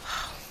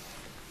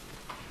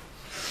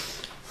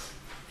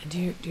 And do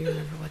you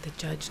remember what the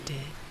judge did?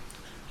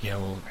 Yeah,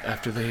 well,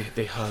 after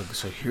they hug,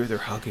 so here they're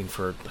hugging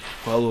for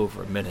well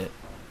over a minute.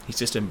 He's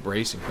just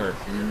embracing her.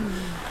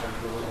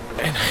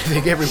 And I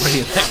think everybody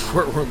in that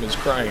courtroom is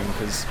crying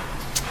because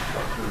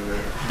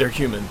they're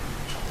human.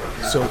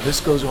 So this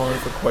goes on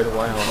for quite a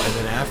while. And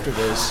then after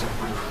this...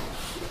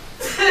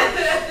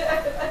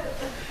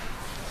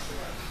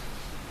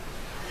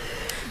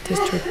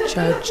 District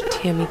Judge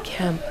Tammy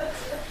Kemp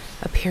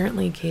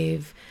apparently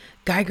gave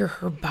Geiger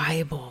her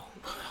Bible.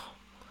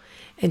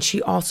 And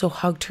she also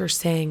hugged her,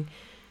 saying,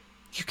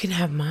 "You can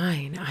have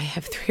mine. I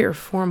have 3 or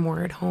 4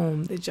 more at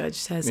home," the judge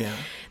says. Yeah.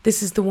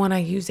 "This is the one I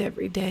use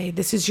every day.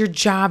 This is your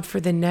job for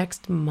the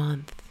next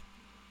month,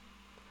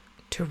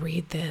 to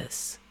read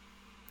this."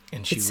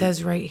 And it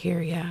says right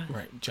here, yeah.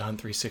 Right, John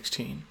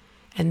 3:16.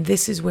 "And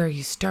this is where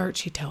you start,"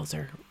 she tells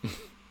her.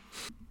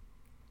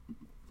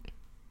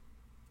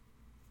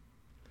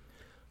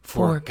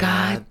 "For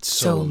God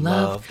so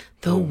loved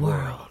the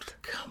world."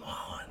 Come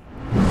on.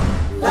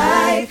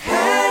 Life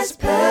has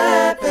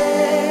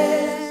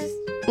purpose.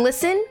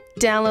 Listen,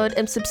 download,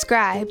 and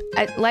subscribe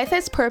at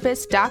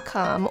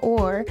lifehasPurpose.com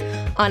or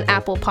on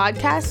Apple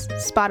Podcasts,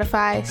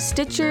 Spotify,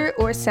 Stitcher,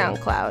 or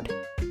SoundCloud.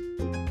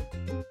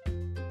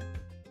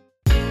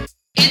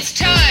 It's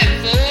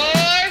time for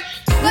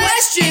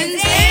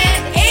Questions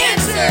and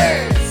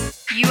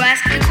answers. You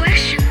ask the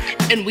question,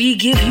 and we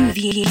give you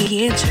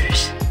the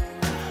answers.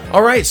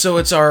 All right, so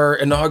it's our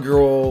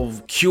inaugural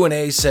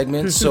Q&A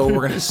segment. So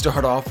we're going to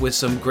start off with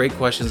some great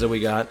questions that we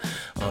got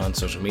on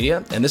social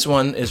media. And this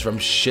one is from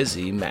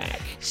Shizzy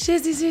Mac.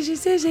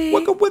 Shizzy.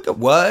 Wicka, wicka,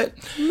 what?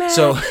 Mac.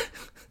 So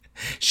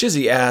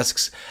Shizzy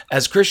asks,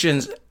 as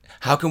Christians,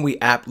 how can we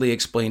aptly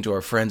explain to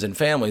our friends and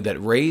family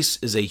that race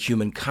is a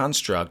human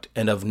construct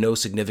and of no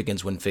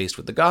significance when faced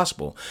with the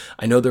gospel?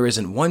 I know there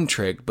isn't one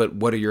trick, but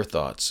what are your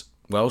thoughts?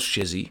 Well,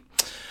 Shizzy,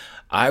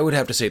 I would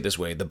have to say it this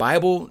way. The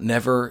Bible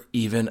never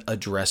even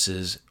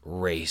addresses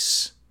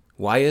race.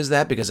 Why is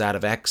that? Because out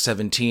of Acts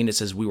 17, it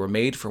says we were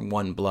made from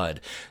one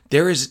blood.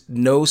 There is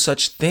no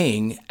such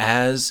thing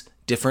as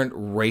different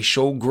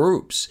racial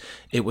groups.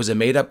 It was a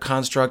made-up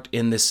construct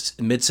in this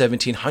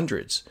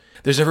mid-1700s.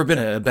 There's never been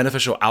a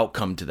beneficial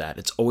outcome to that.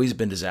 It's always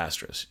been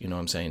disastrous. You know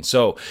what I'm saying?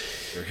 So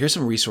here's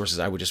some resources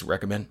I would just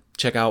recommend.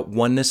 Check out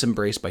Oneness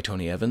Embraced by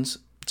Tony Evans.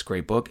 It's a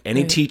great book.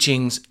 Any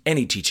teachings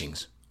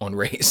on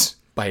race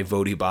by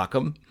Vodi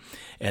Bakum,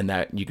 and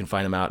that you can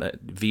find them out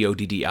at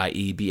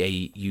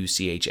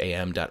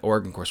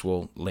VODDIEBAUCHAM.org. Of course,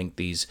 we'll link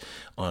these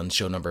on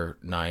show number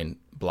 9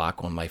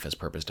 block on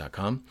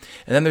lifehaspurpose.com.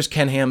 And then there's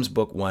Ken Ham's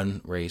book, One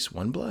Race,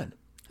 One Blood.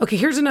 Okay,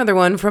 here's another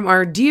one from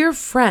our dear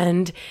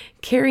friend,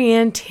 Carrie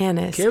Ann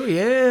Tannis. Carrie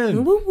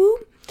Ann. Woo woo.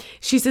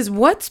 She says,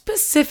 what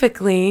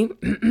specifically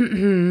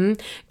do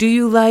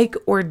you like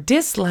or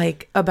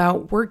dislike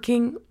about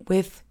working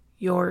with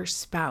your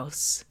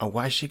spouse? Oh,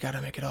 why she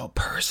gotta make it all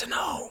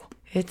personal?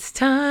 It's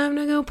time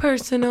to go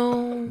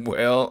personal.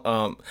 Well,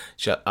 I'll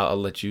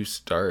let you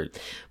start.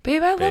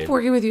 Babe, I love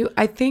working with you.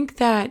 I think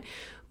that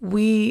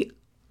we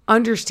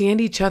understand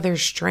each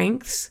other's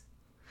strengths.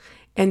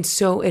 And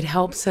so it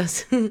helps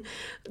us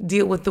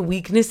deal with the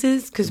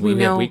weaknesses because we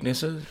know. Have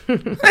weaknesses?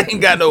 I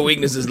ain't got no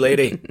weaknesses,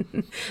 lady.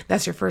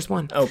 That's your first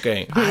one.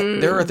 Okay.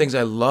 There are things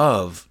I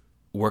love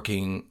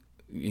working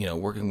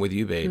with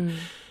you, babe.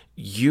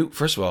 You,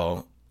 first of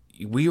all,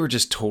 we were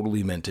just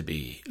totally meant to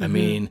be. I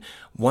mean,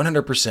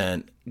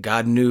 100%.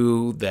 God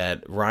knew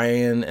that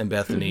Ryan and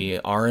Bethany,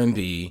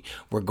 R&B,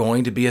 were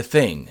going to be a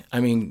thing.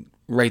 I mean,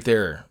 right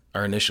there,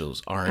 our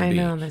initials, R&B. I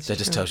know, that's that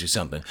just true. tells you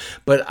something.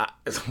 But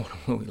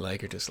what we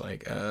like are just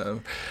like...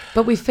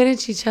 but we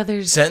finish each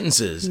other's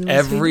sentences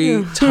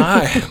every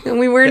time. And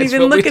we weren't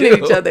even looking at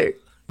each other.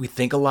 We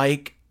think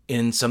alike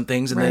in some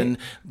things, and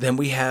then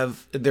we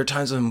have... There are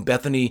times when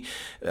Bethany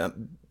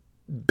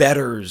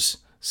betters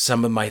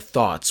some of my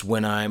thoughts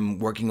when I'm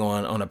working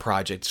on a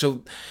project.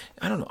 So,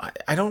 I don't know.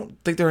 I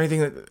don't think there are anything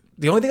that...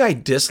 The only thing I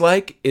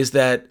dislike is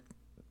that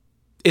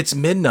it's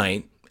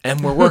midnight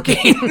and we're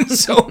working.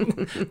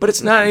 But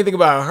it's not anything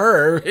about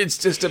her. It's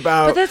just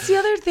about... But that's the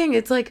other thing.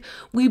 It's like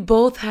we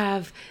both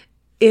have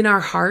in our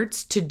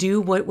hearts to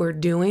do what we're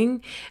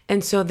doing.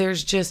 And so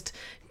there's just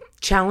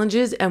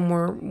challenges and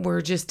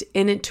we're just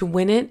in it to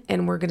win it,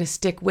 and we're going to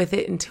stick with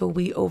it until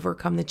we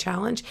overcome the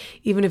challenge,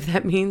 even if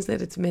that means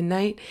that it's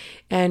midnight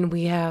and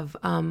we have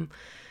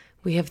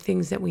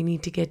things that we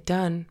need to get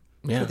done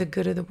for the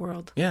good of the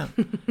world. Yeah.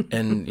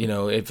 And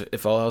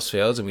if all else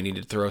fails and we need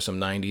to throw some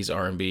 90s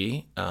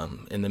R&B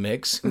in the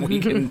mix, we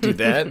can do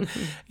that.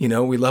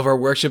 We love our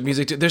worship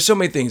music too. There's so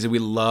many things that we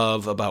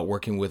love about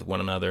working with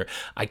one another.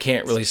 I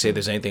can't really say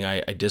there's anything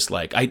I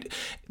dislike.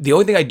 The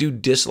only thing I do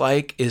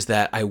dislike is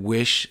that I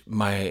wish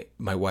my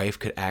wife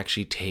could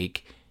actually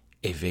take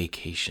a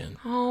vacation.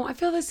 Oh, I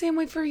feel the same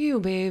way for you,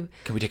 babe.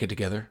 Can we take it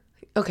together?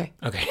 Okay.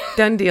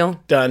 Done deal.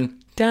 Done.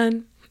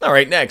 All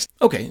right, next.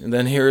 Okay, and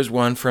then here's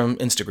one from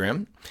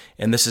Instagram,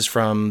 and this is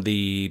from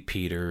the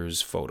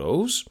Peters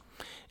Photos.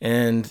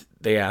 And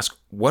they ask,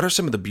 what are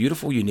some of the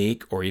beautiful,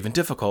 unique, or even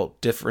difficult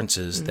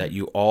differences that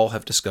you all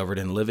have discovered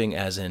in living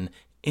as an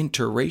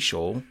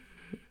interracial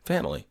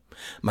family?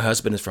 My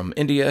husband is from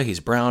India, he's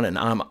brown, and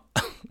I'm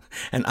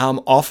and I'm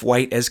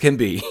off-white as can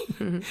be.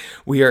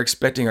 We are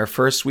expecting our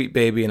first sweet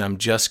baby, and I'm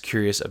just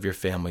curious of your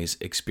family's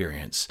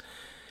experience.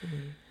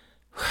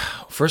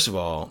 First of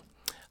all,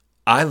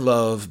 I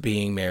love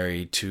being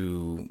married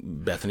to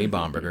Bethany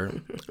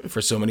Bomberger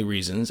for so many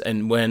reasons.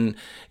 And when,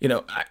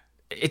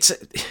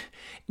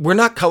 we're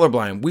not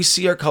colorblind. We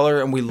see our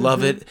color and we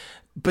love it.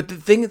 But the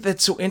thing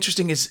that's so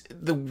interesting is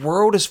the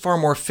world is far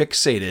more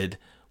fixated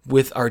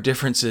with our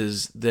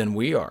differences than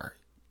we are.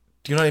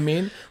 Do you know what I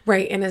mean?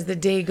 Right. And as the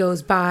day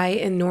goes by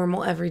in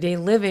normal everyday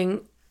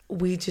living,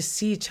 we just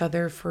see each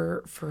other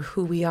for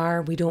who we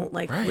are. We don't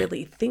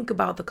really think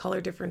about the color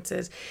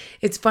differences.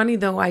 It's funny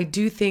though. I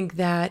do think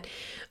that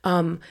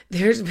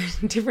there's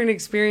been different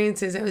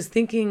experiences. I was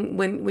thinking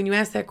when you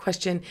asked that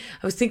question,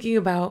 I was thinking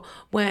about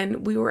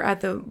when we were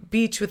at the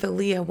beach with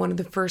Aaliyah, one of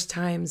the first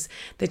times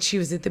that she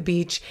was at the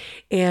beach,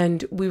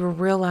 and we were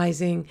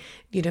realizing,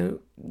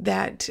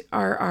 that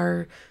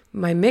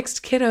my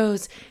mixed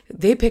kiddos,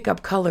 they pick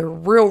up color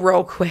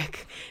real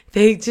quick.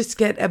 They just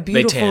get a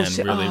beautiful. They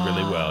tan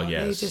really well.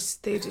 Yes.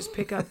 They just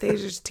pick up. They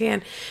just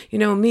tan.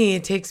 Me,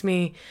 it takes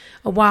me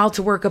a while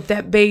to work up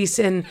that base,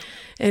 and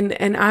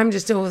I'm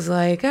just always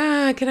like,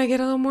 can I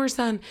get a little more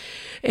sun,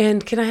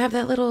 and can I have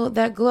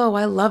that glow?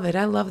 I love it.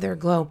 I love their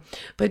glow.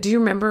 But do you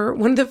remember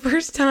one of the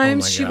first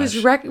times she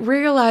was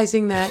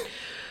realizing that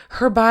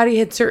her body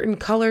had certain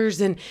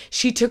colors, and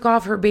she took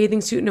off her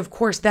bathing suit, and of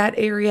course that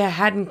area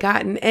hadn't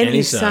gotten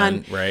any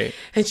sun. Right.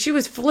 And she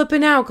was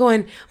flipping out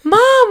going,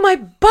 "Mom, my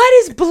butt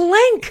is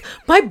blank.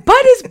 My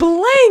butt is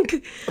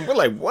blank." And we're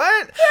like,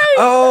 "What?"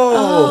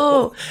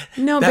 Oh,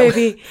 no,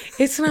 baby.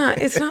 It's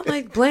not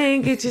like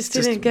blank. It just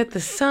didn't get the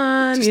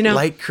sun, just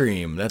light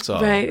cream, that's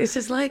all. Right. It's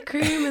just light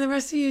cream, and the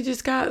rest of you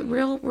just got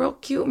real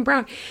cute and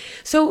brown.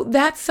 So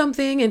that's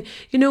something. And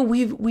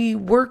we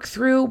work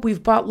through,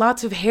 we've bought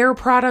lots of hair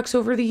products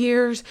over the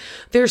years.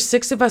 There's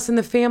 6 of us in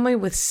the family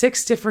with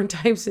 6 different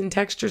types and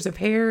textures of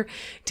hair.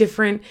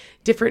 Different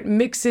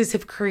mixes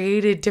have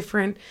created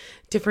different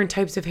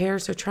types of hair.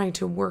 So trying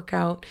to work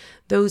out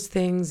those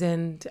things,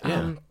 and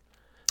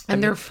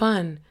they're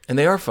fun. And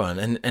they are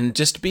fun. And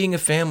just being a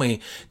family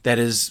that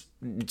is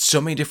so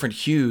many different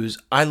hues,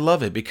 I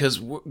love it because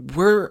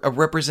we're a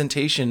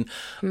representation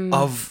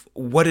of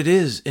what it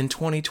is in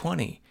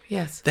 2020.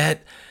 Yes.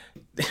 That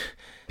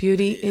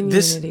beauty in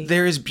unity.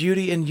 There is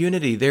beauty in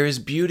unity. There is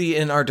beauty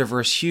in our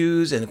diverse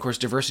hues. And of course,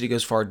 diversity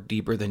goes far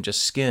deeper than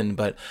just skin.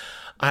 But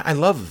I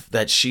love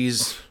that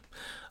she's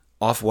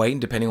off-white, and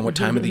depending on what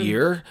time of the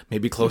year,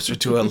 maybe closer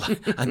to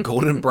a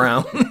golden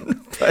brown.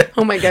 But,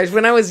 oh my gosh.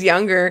 When I was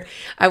younger,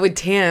 I would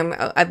tan.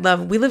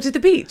 We lived at the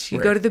beach. You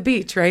go to the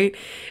beach, right?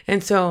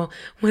 And so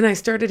when I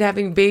started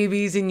having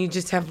babies and you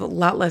just have a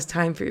lot less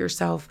time for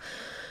yourself,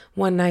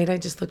 one night I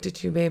just looked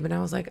at you, babe, and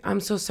I was like, "I'm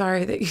so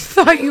sorry that you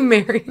thought you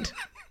married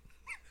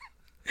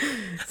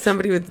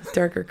somebody with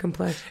darker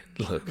complexion."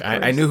 Look,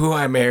 I knew who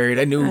I married.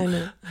 I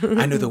knew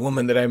the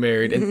woman that I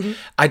married. And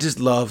I just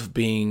love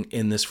being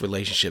in this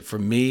relationship. For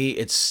me,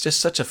 it's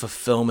just such a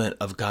fulfillment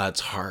of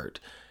God's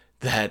heart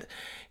that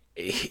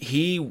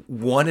he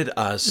wanted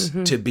us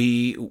to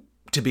be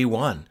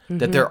one,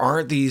 that there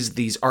aren't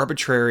these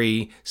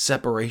arbitrary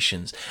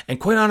separations. And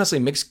quite honestly,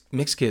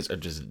 mixed kids are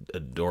just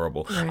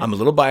adorable. Right. I'm a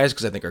little biased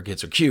because I think our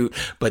kids are cute,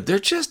 but they're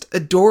just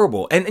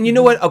adorable. And you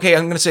know what? Okay,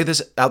 I'm going to say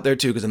this out there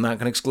too, because I'm not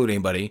going to exclude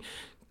anybody.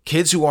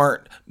 Kids who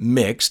aren't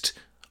mixed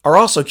are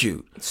also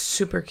cute.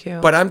 Super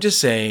cute. But I'm just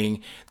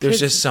saying there's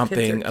just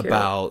something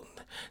about...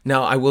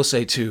 Now, I will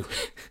say too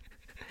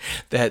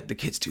that the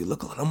kids do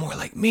look a little more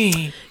like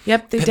me.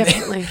 Yep, they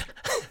definitely...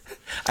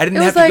 I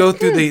didn't have to go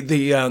through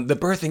the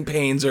birthing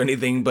pains or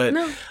anything, but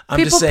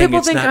I'm just saying people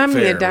it's think not I'm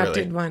fair, the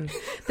adopted really. one.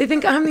 They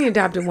think I'm the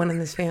adopted one in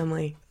this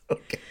family.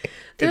 Okay.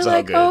 They're It's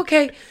like, all "Oh,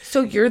 good. okay,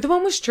 so you're the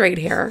one with straight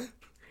hair,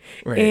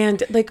 Right.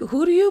 and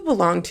who do you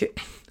belong to?"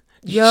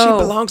 She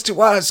belongs to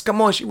us.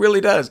 Come on, she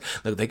really does.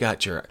 Look, they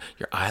got your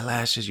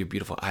eyelashes, your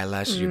beautiful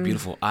eyelashes, your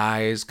beautiful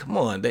eyes. Come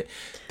on,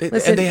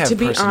 Listen, and they have to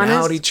be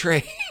personality honest,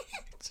 traits.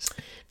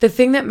 The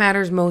thing that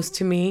matters most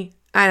to me,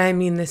 and I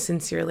mean this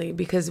sincerely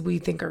because we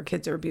think our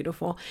kids are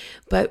beautiful,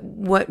 but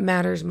what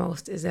matters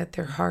most is that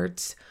their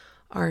hearts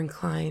are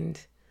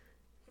inclined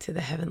to the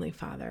Heavenly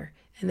Father,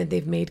 and that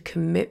they've made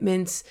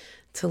commitments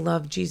to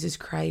love Jesus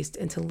Christ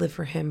and to live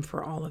for him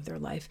for all of their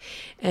life.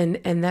 And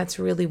that's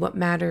really what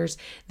matters.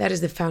 That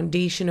is the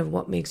foundation of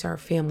what makes our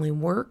family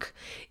work.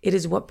 It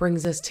is what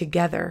brings us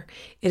together.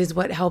 It is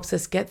what helps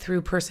us get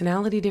through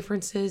personality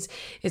differences.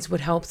 It's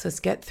what helps us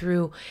get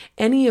through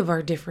any of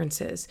our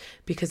differences,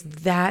 because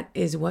that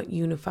is what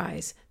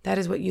unifies. That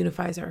is what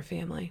unifies our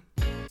family.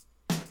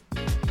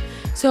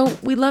 So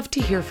we'd love to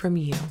hear from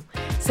you.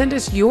 Send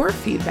us your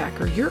feedback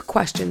or your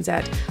questions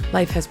at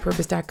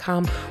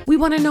lifehaspurpose.com. We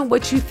want to know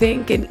what you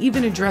think and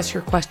even address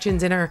your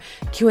questions in our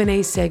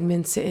Q&A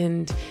segments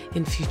and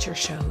in future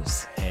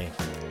shows. Hey,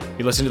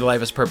 you listen to the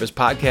Life Has Purpose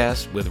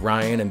podcast with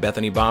Ryan and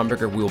Bethany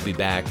Bomberger. We'll be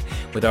back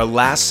with our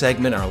last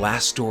segment, our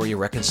last story of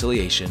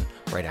reconciliation,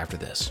 right after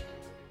this.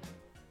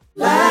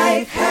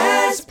 Life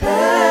has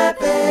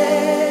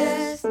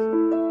purpose. 'Cause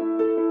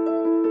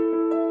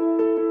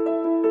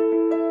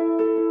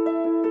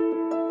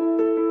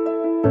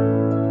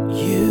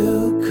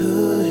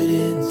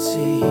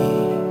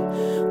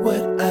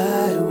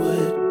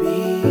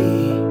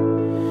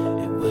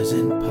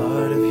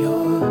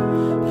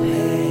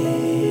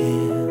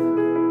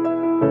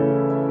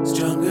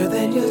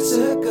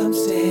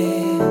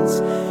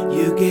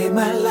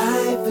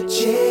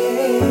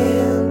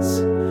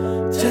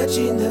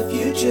watching the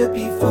future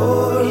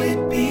before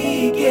it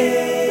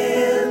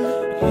began.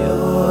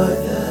 You're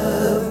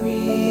the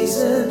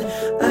reason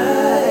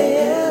I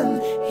am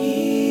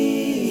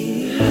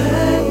here.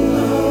 I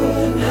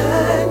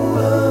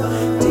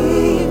know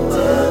deep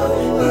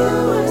down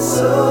in my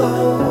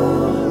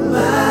soul,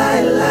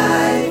 my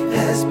life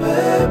has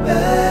purpose.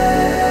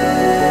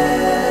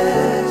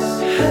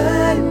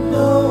 I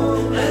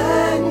know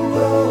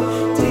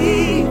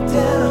deep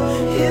down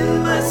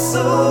in my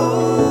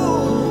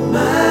soul,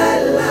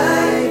 my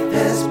life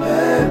has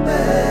purpose.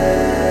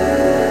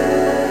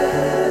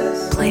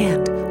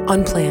 Planned,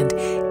 unplanned,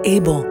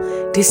 able,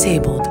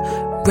 disabled,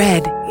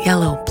 red,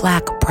 yellow,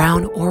 black,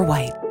 brown, or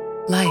white.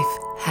 Life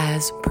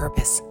has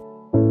purpose.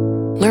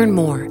 Learn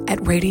more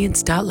at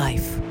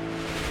radiance.life.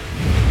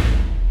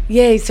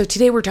 Yay. So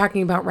today we're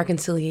talking about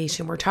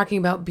reconciliation. We're talking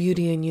about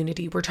beauty and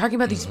unity. We're talking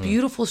about these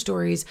beautiful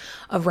stories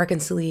of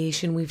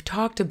reconciliation. We've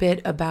talked a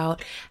bit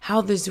about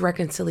how this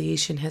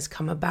reconciliation has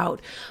come about.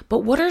 But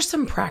what are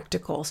some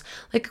practicals?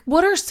 Like,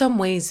 what are some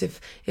ways if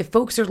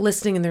folks are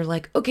listening and they're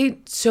like, okay,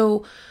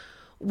 so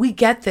we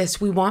get this,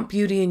 we want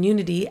beauty and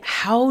unity.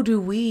 How do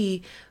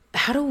we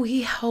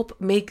help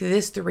make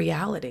this the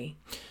reality?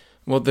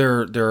 Well,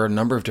 there are a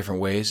number of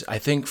different ways. I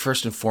think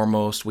first and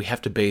foremost, we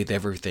have to bathe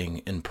everything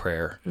in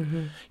prayer.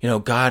 You know,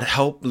 God,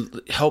 help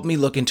me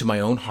look into my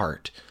own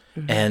heart.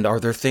 And are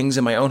there things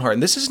in my own heart?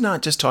 And this is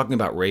not just talking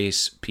about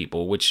race,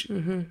 people, which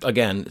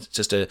again, it's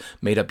just a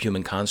made up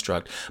human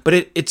construct, but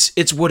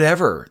it's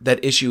whatever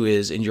that issue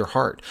is in your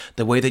heart,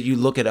 the way that you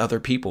look at other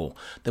people,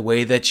 the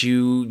way that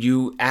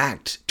you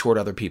act toward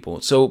other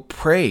people. So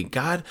pray,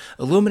 God,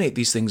 illuminate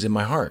these things in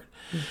my heart.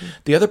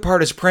 The other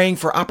part is praying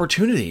for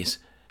opportunities.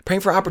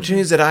 Praying for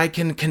opportunities that I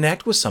can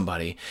connect with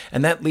somebody.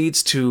 And that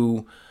leads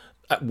to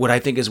what I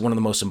think is one of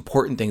the most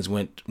important things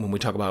when we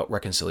talk about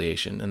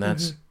reconciliation, and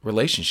that's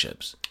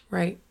relationships.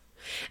 Right.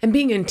 And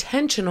being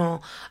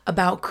intentional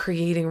about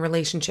creating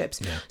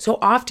relationships. Yeah. So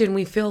often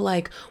we feel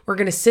like we're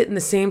going to sit in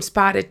the same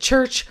spot at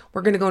church.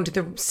 We're going to go into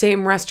the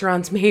same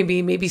restaurants, maybe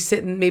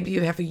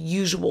you have a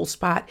usual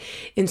spot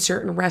in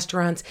certain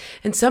restaurants.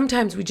 And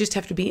sometimes we just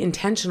have to be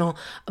intentional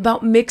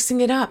about mixing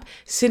it up,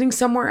 sitting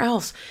somewhere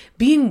else,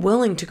 being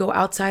willing to go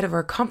outside of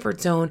our comfort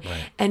zone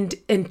and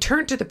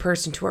turn to the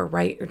person to our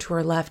right or to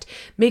our left,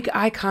 make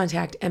eye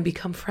contact and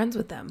become friends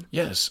with them.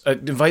 Yes.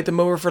 Invite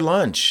them over for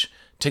lunch.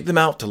 Take them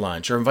out to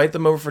lunch or invite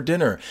them over for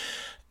dinner.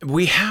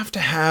 We have to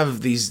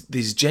have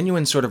these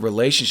genuine sort of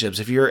relationships.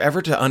 If you're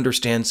ever to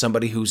understand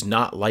somebody who's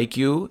not like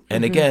you,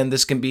 and again,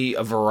 this can be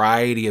a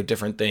variety of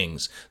different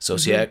things,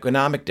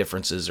 socioeconomic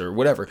differences or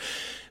whatever,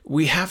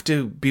 we have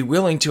to be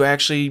willing to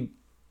actually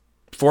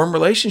form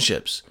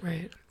relationships.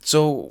 Right.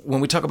 So when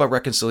we talk about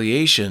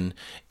reconciliation,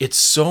 it's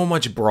so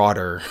much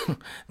broader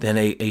than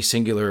a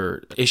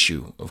singular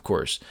issue, of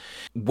course.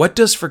 What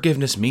does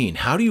forgiveness mean?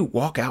 How do you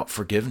walk out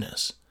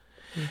forgiveness?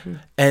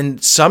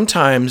 And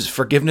sometimes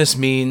forgiveness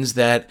means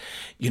that,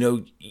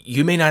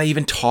 you may not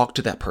even talk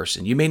to that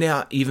person. You may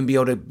not even be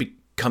able to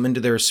come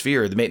into their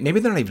sphere. Maybe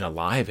they're not even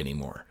alive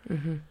anymore.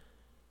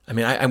 I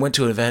mean, I went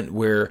to an event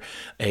where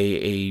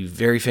a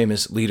very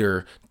famous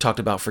leader talked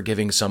about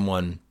forgiving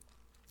someone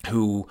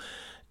who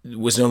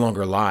was no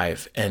longer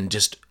alive, and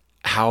just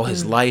how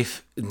his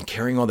life and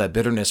carrying all that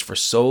bitterness for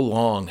so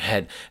long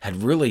had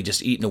really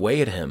just eaten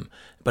away at him.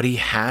 But he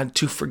had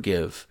to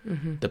forgive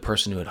the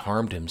person who had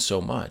harmed him so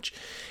much.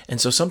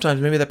 And so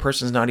sometimes maybe that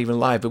person's not even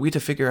alive, but we have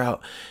to figure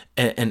out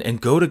and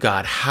go to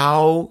God,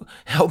 how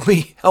help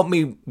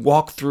me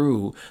walk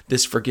through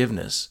this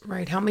forgiveness.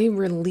 Right. Help me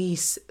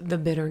release the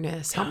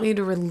bitterness. Help me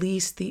to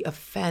release the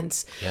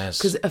offense. Yes.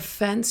 Because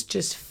offense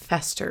just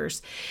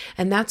festers.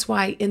 And that's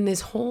why in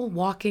this whole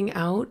walking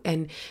out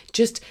and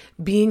just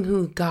being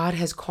who God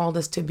has called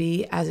us to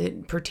be as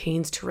it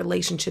pertains to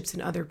relationships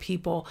and other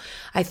people,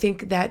 I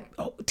think that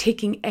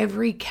taking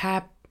every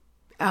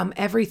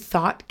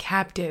thought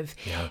captive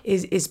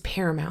is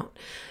paramount.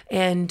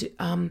 And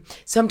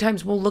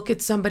sometimes we'll look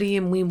at somebody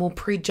and we will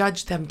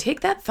prejudge them.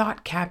 Take that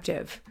thought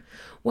captive.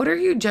 What are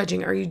you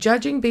judging? Are you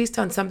judging based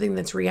on something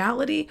that's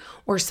reality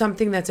or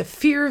something that's a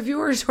fear of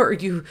yours? Or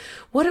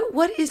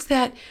what is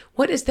that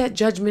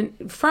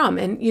judgment from?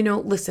 And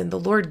listen, the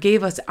Lord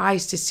gave us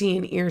eyes to see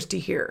and ears to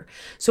hear.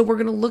 So we're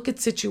going to look at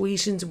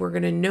situations, we're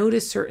going to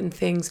notice certain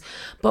things,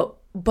 but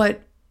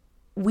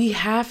we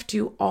have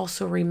to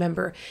also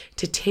remember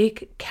to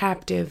take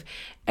captive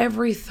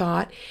every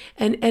thought.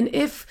 And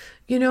if,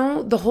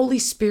 the Holy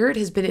Spirit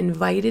has been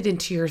invited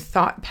into your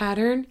thought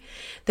pattern,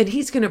 then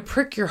he's going to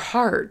prick your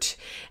heart,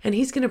 and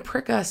he's going to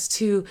prick us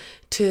to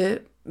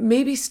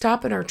maybe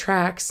stop in our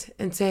tracks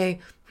and say,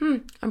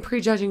 I'm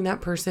prejudging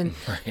that person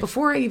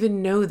before I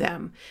even know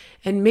them.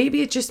 And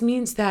maybe it just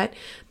means that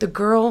the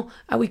girl,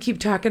 we keep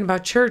talking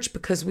about church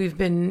because we've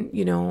been,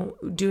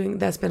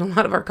 that's been a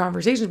lot of our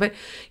conversations, but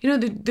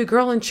the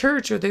girl in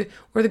church or the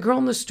girl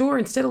in the store,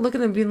 instead of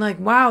looking at them being like,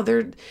 wow,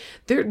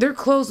 their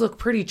clothes look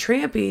pretty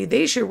trampy,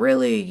 they should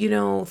really,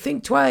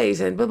 think twice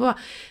and blah, blah.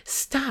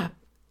 Stop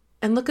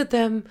and look at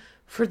them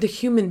for the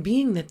human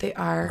being that they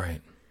are.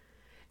 Right.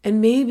 And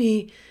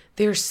maybe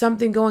there's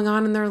something going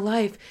on in their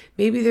life.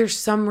 Maybe there's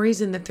some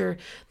reason that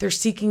they're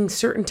seeking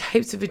certain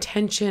types of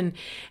attention.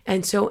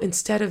 And so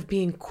instead of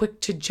being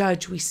quick to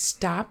judge, we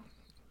stop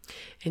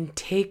and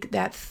take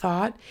that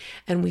thought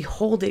and we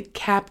hold it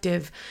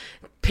captive.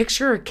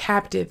 Picture a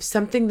captive,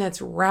 something that's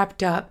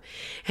wrapped up,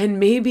 and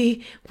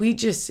maybe we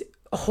just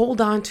hold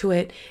on to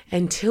it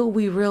until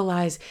we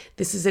realize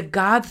this is a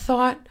God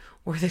thought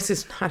or this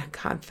is not a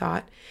God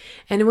thought.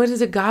 And when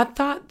it's a God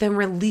thought, then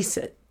release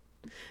it,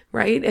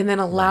 right? And then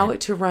allow it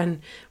to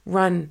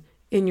run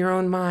in your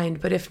own mind.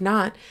 But if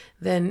not,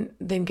 then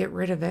get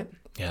rid of it.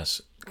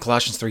 Yes.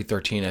 Colossians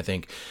 3:13, I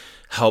think,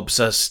 helps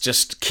us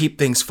just keep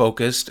things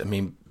focused. I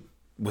mean,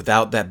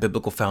 without that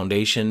biblical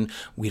foundation,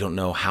 we don't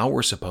know how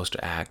we're supposed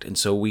to act. And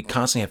so we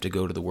constantly have to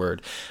go to the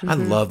word. I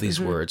love these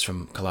words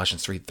from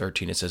Colossians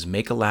 3:13. It says,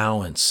 make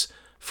allowance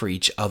for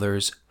each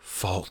other's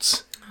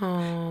faults.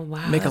 Oh,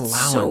 wow. Make that's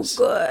allowance.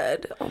 So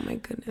good. Oh, my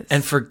goodness.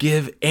 And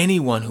forgive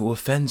anyone who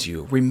offends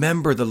you.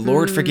 Remember, the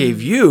Lord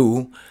forgave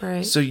you,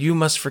 right. So you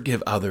must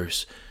forgive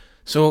others.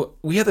 So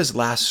we have this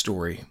last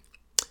story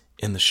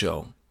in the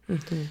show.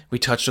 We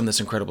touched on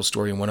this incredible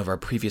story in one of our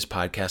previous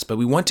podcasts, but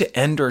we want to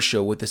end our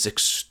show with this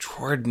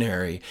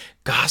extraordinary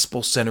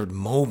gospel-centered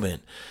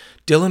moment.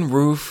 Dylan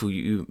Roof, who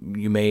you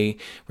may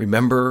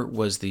remember,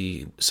 was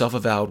the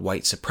self-avowed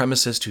white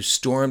supremacist who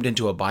stormed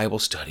into a Bible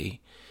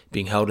study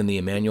being held in the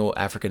Emmanuel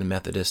African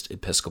Methodist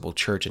Episcopal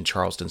Church in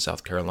Charleston,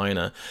 South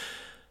Carolina.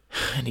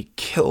 And he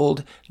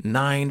killed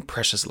 9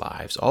 precious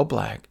lives, all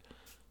black,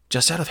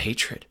 just out of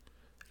hatred,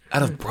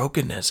 out of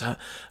brokenness, out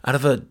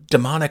of a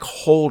demonic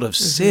hold of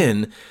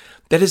sin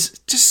that is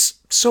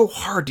just so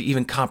hard to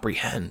even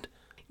comprehend.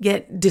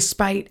 Yet,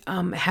 despite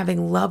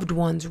having loved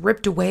ones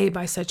ripped away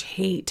by such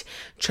hate,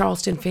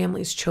 Charleston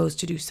families chose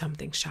to do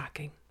something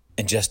shocking.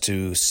 And just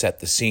to set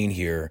the scene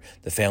here,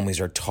 the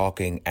families are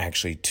talking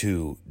actually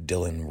to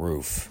Dylan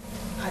Roof.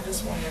 I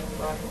just want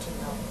everybody to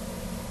know,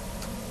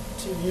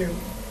 to you,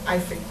 I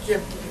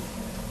forgive you.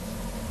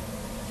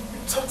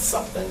 You took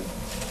something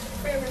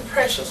very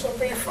precious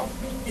away from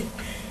me.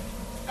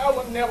 I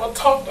would never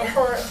talk to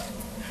her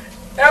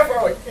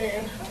ever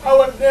again. I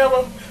would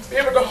never be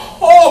able to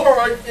hold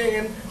her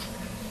again.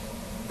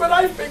 But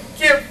I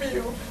forgive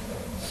you.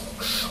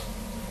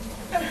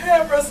 And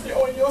have mercy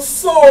on your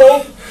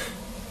soul.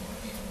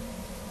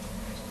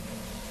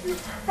 You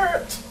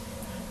hurt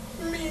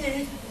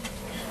me.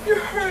 You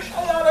hurt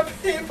a lot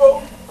of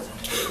people.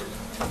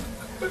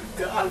 But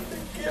God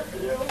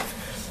forgive you.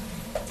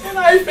 And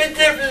I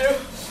forgive you.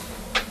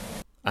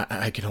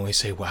 I can only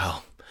say,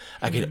 wow.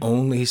 I can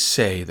only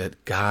say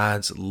that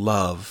God's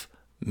love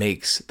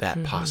makes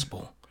that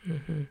possible.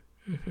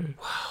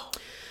 Wow.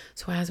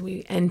 So as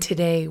we end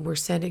today, we're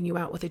sending you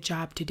out with a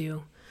job to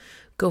do.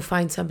 Go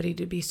find somebody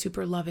to be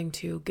super loving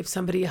to. Give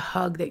somebody a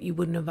hug that you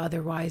wouldn't have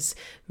otherwise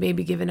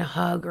maybe given a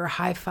hug or a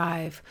high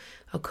five,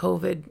 a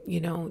COVID,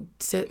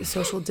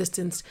 social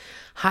distance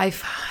high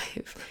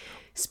five.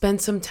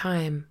 Spend some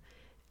time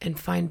and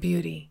find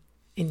beauty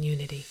in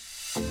unity.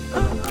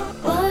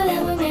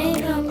 Whatever may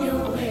come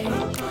your way,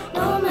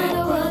 no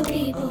matter what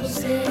people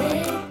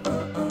say,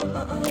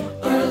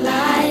 your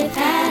life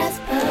has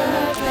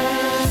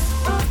purpose.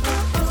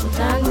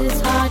 Sometimes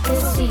it's hard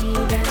to see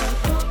that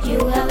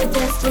you have a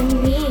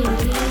destiny.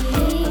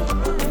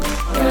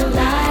 Your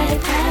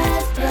life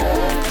has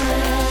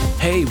purpose.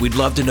 Hey, we'd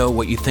love to know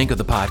what you think of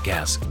the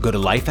podcast. Go to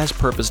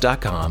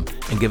lifehaspurpose.com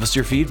and give us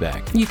your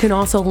feedback. You can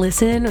also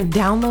listen and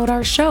download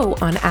our show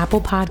on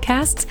Apple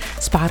Podcasts,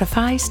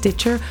 Spotify,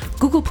 Stitcher,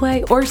 Google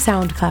Play, or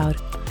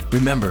SoundCloud.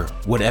 Remember,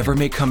 whatever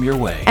may come your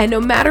way, And no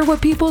matter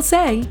what people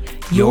say,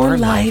 your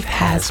life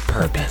has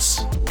purpose.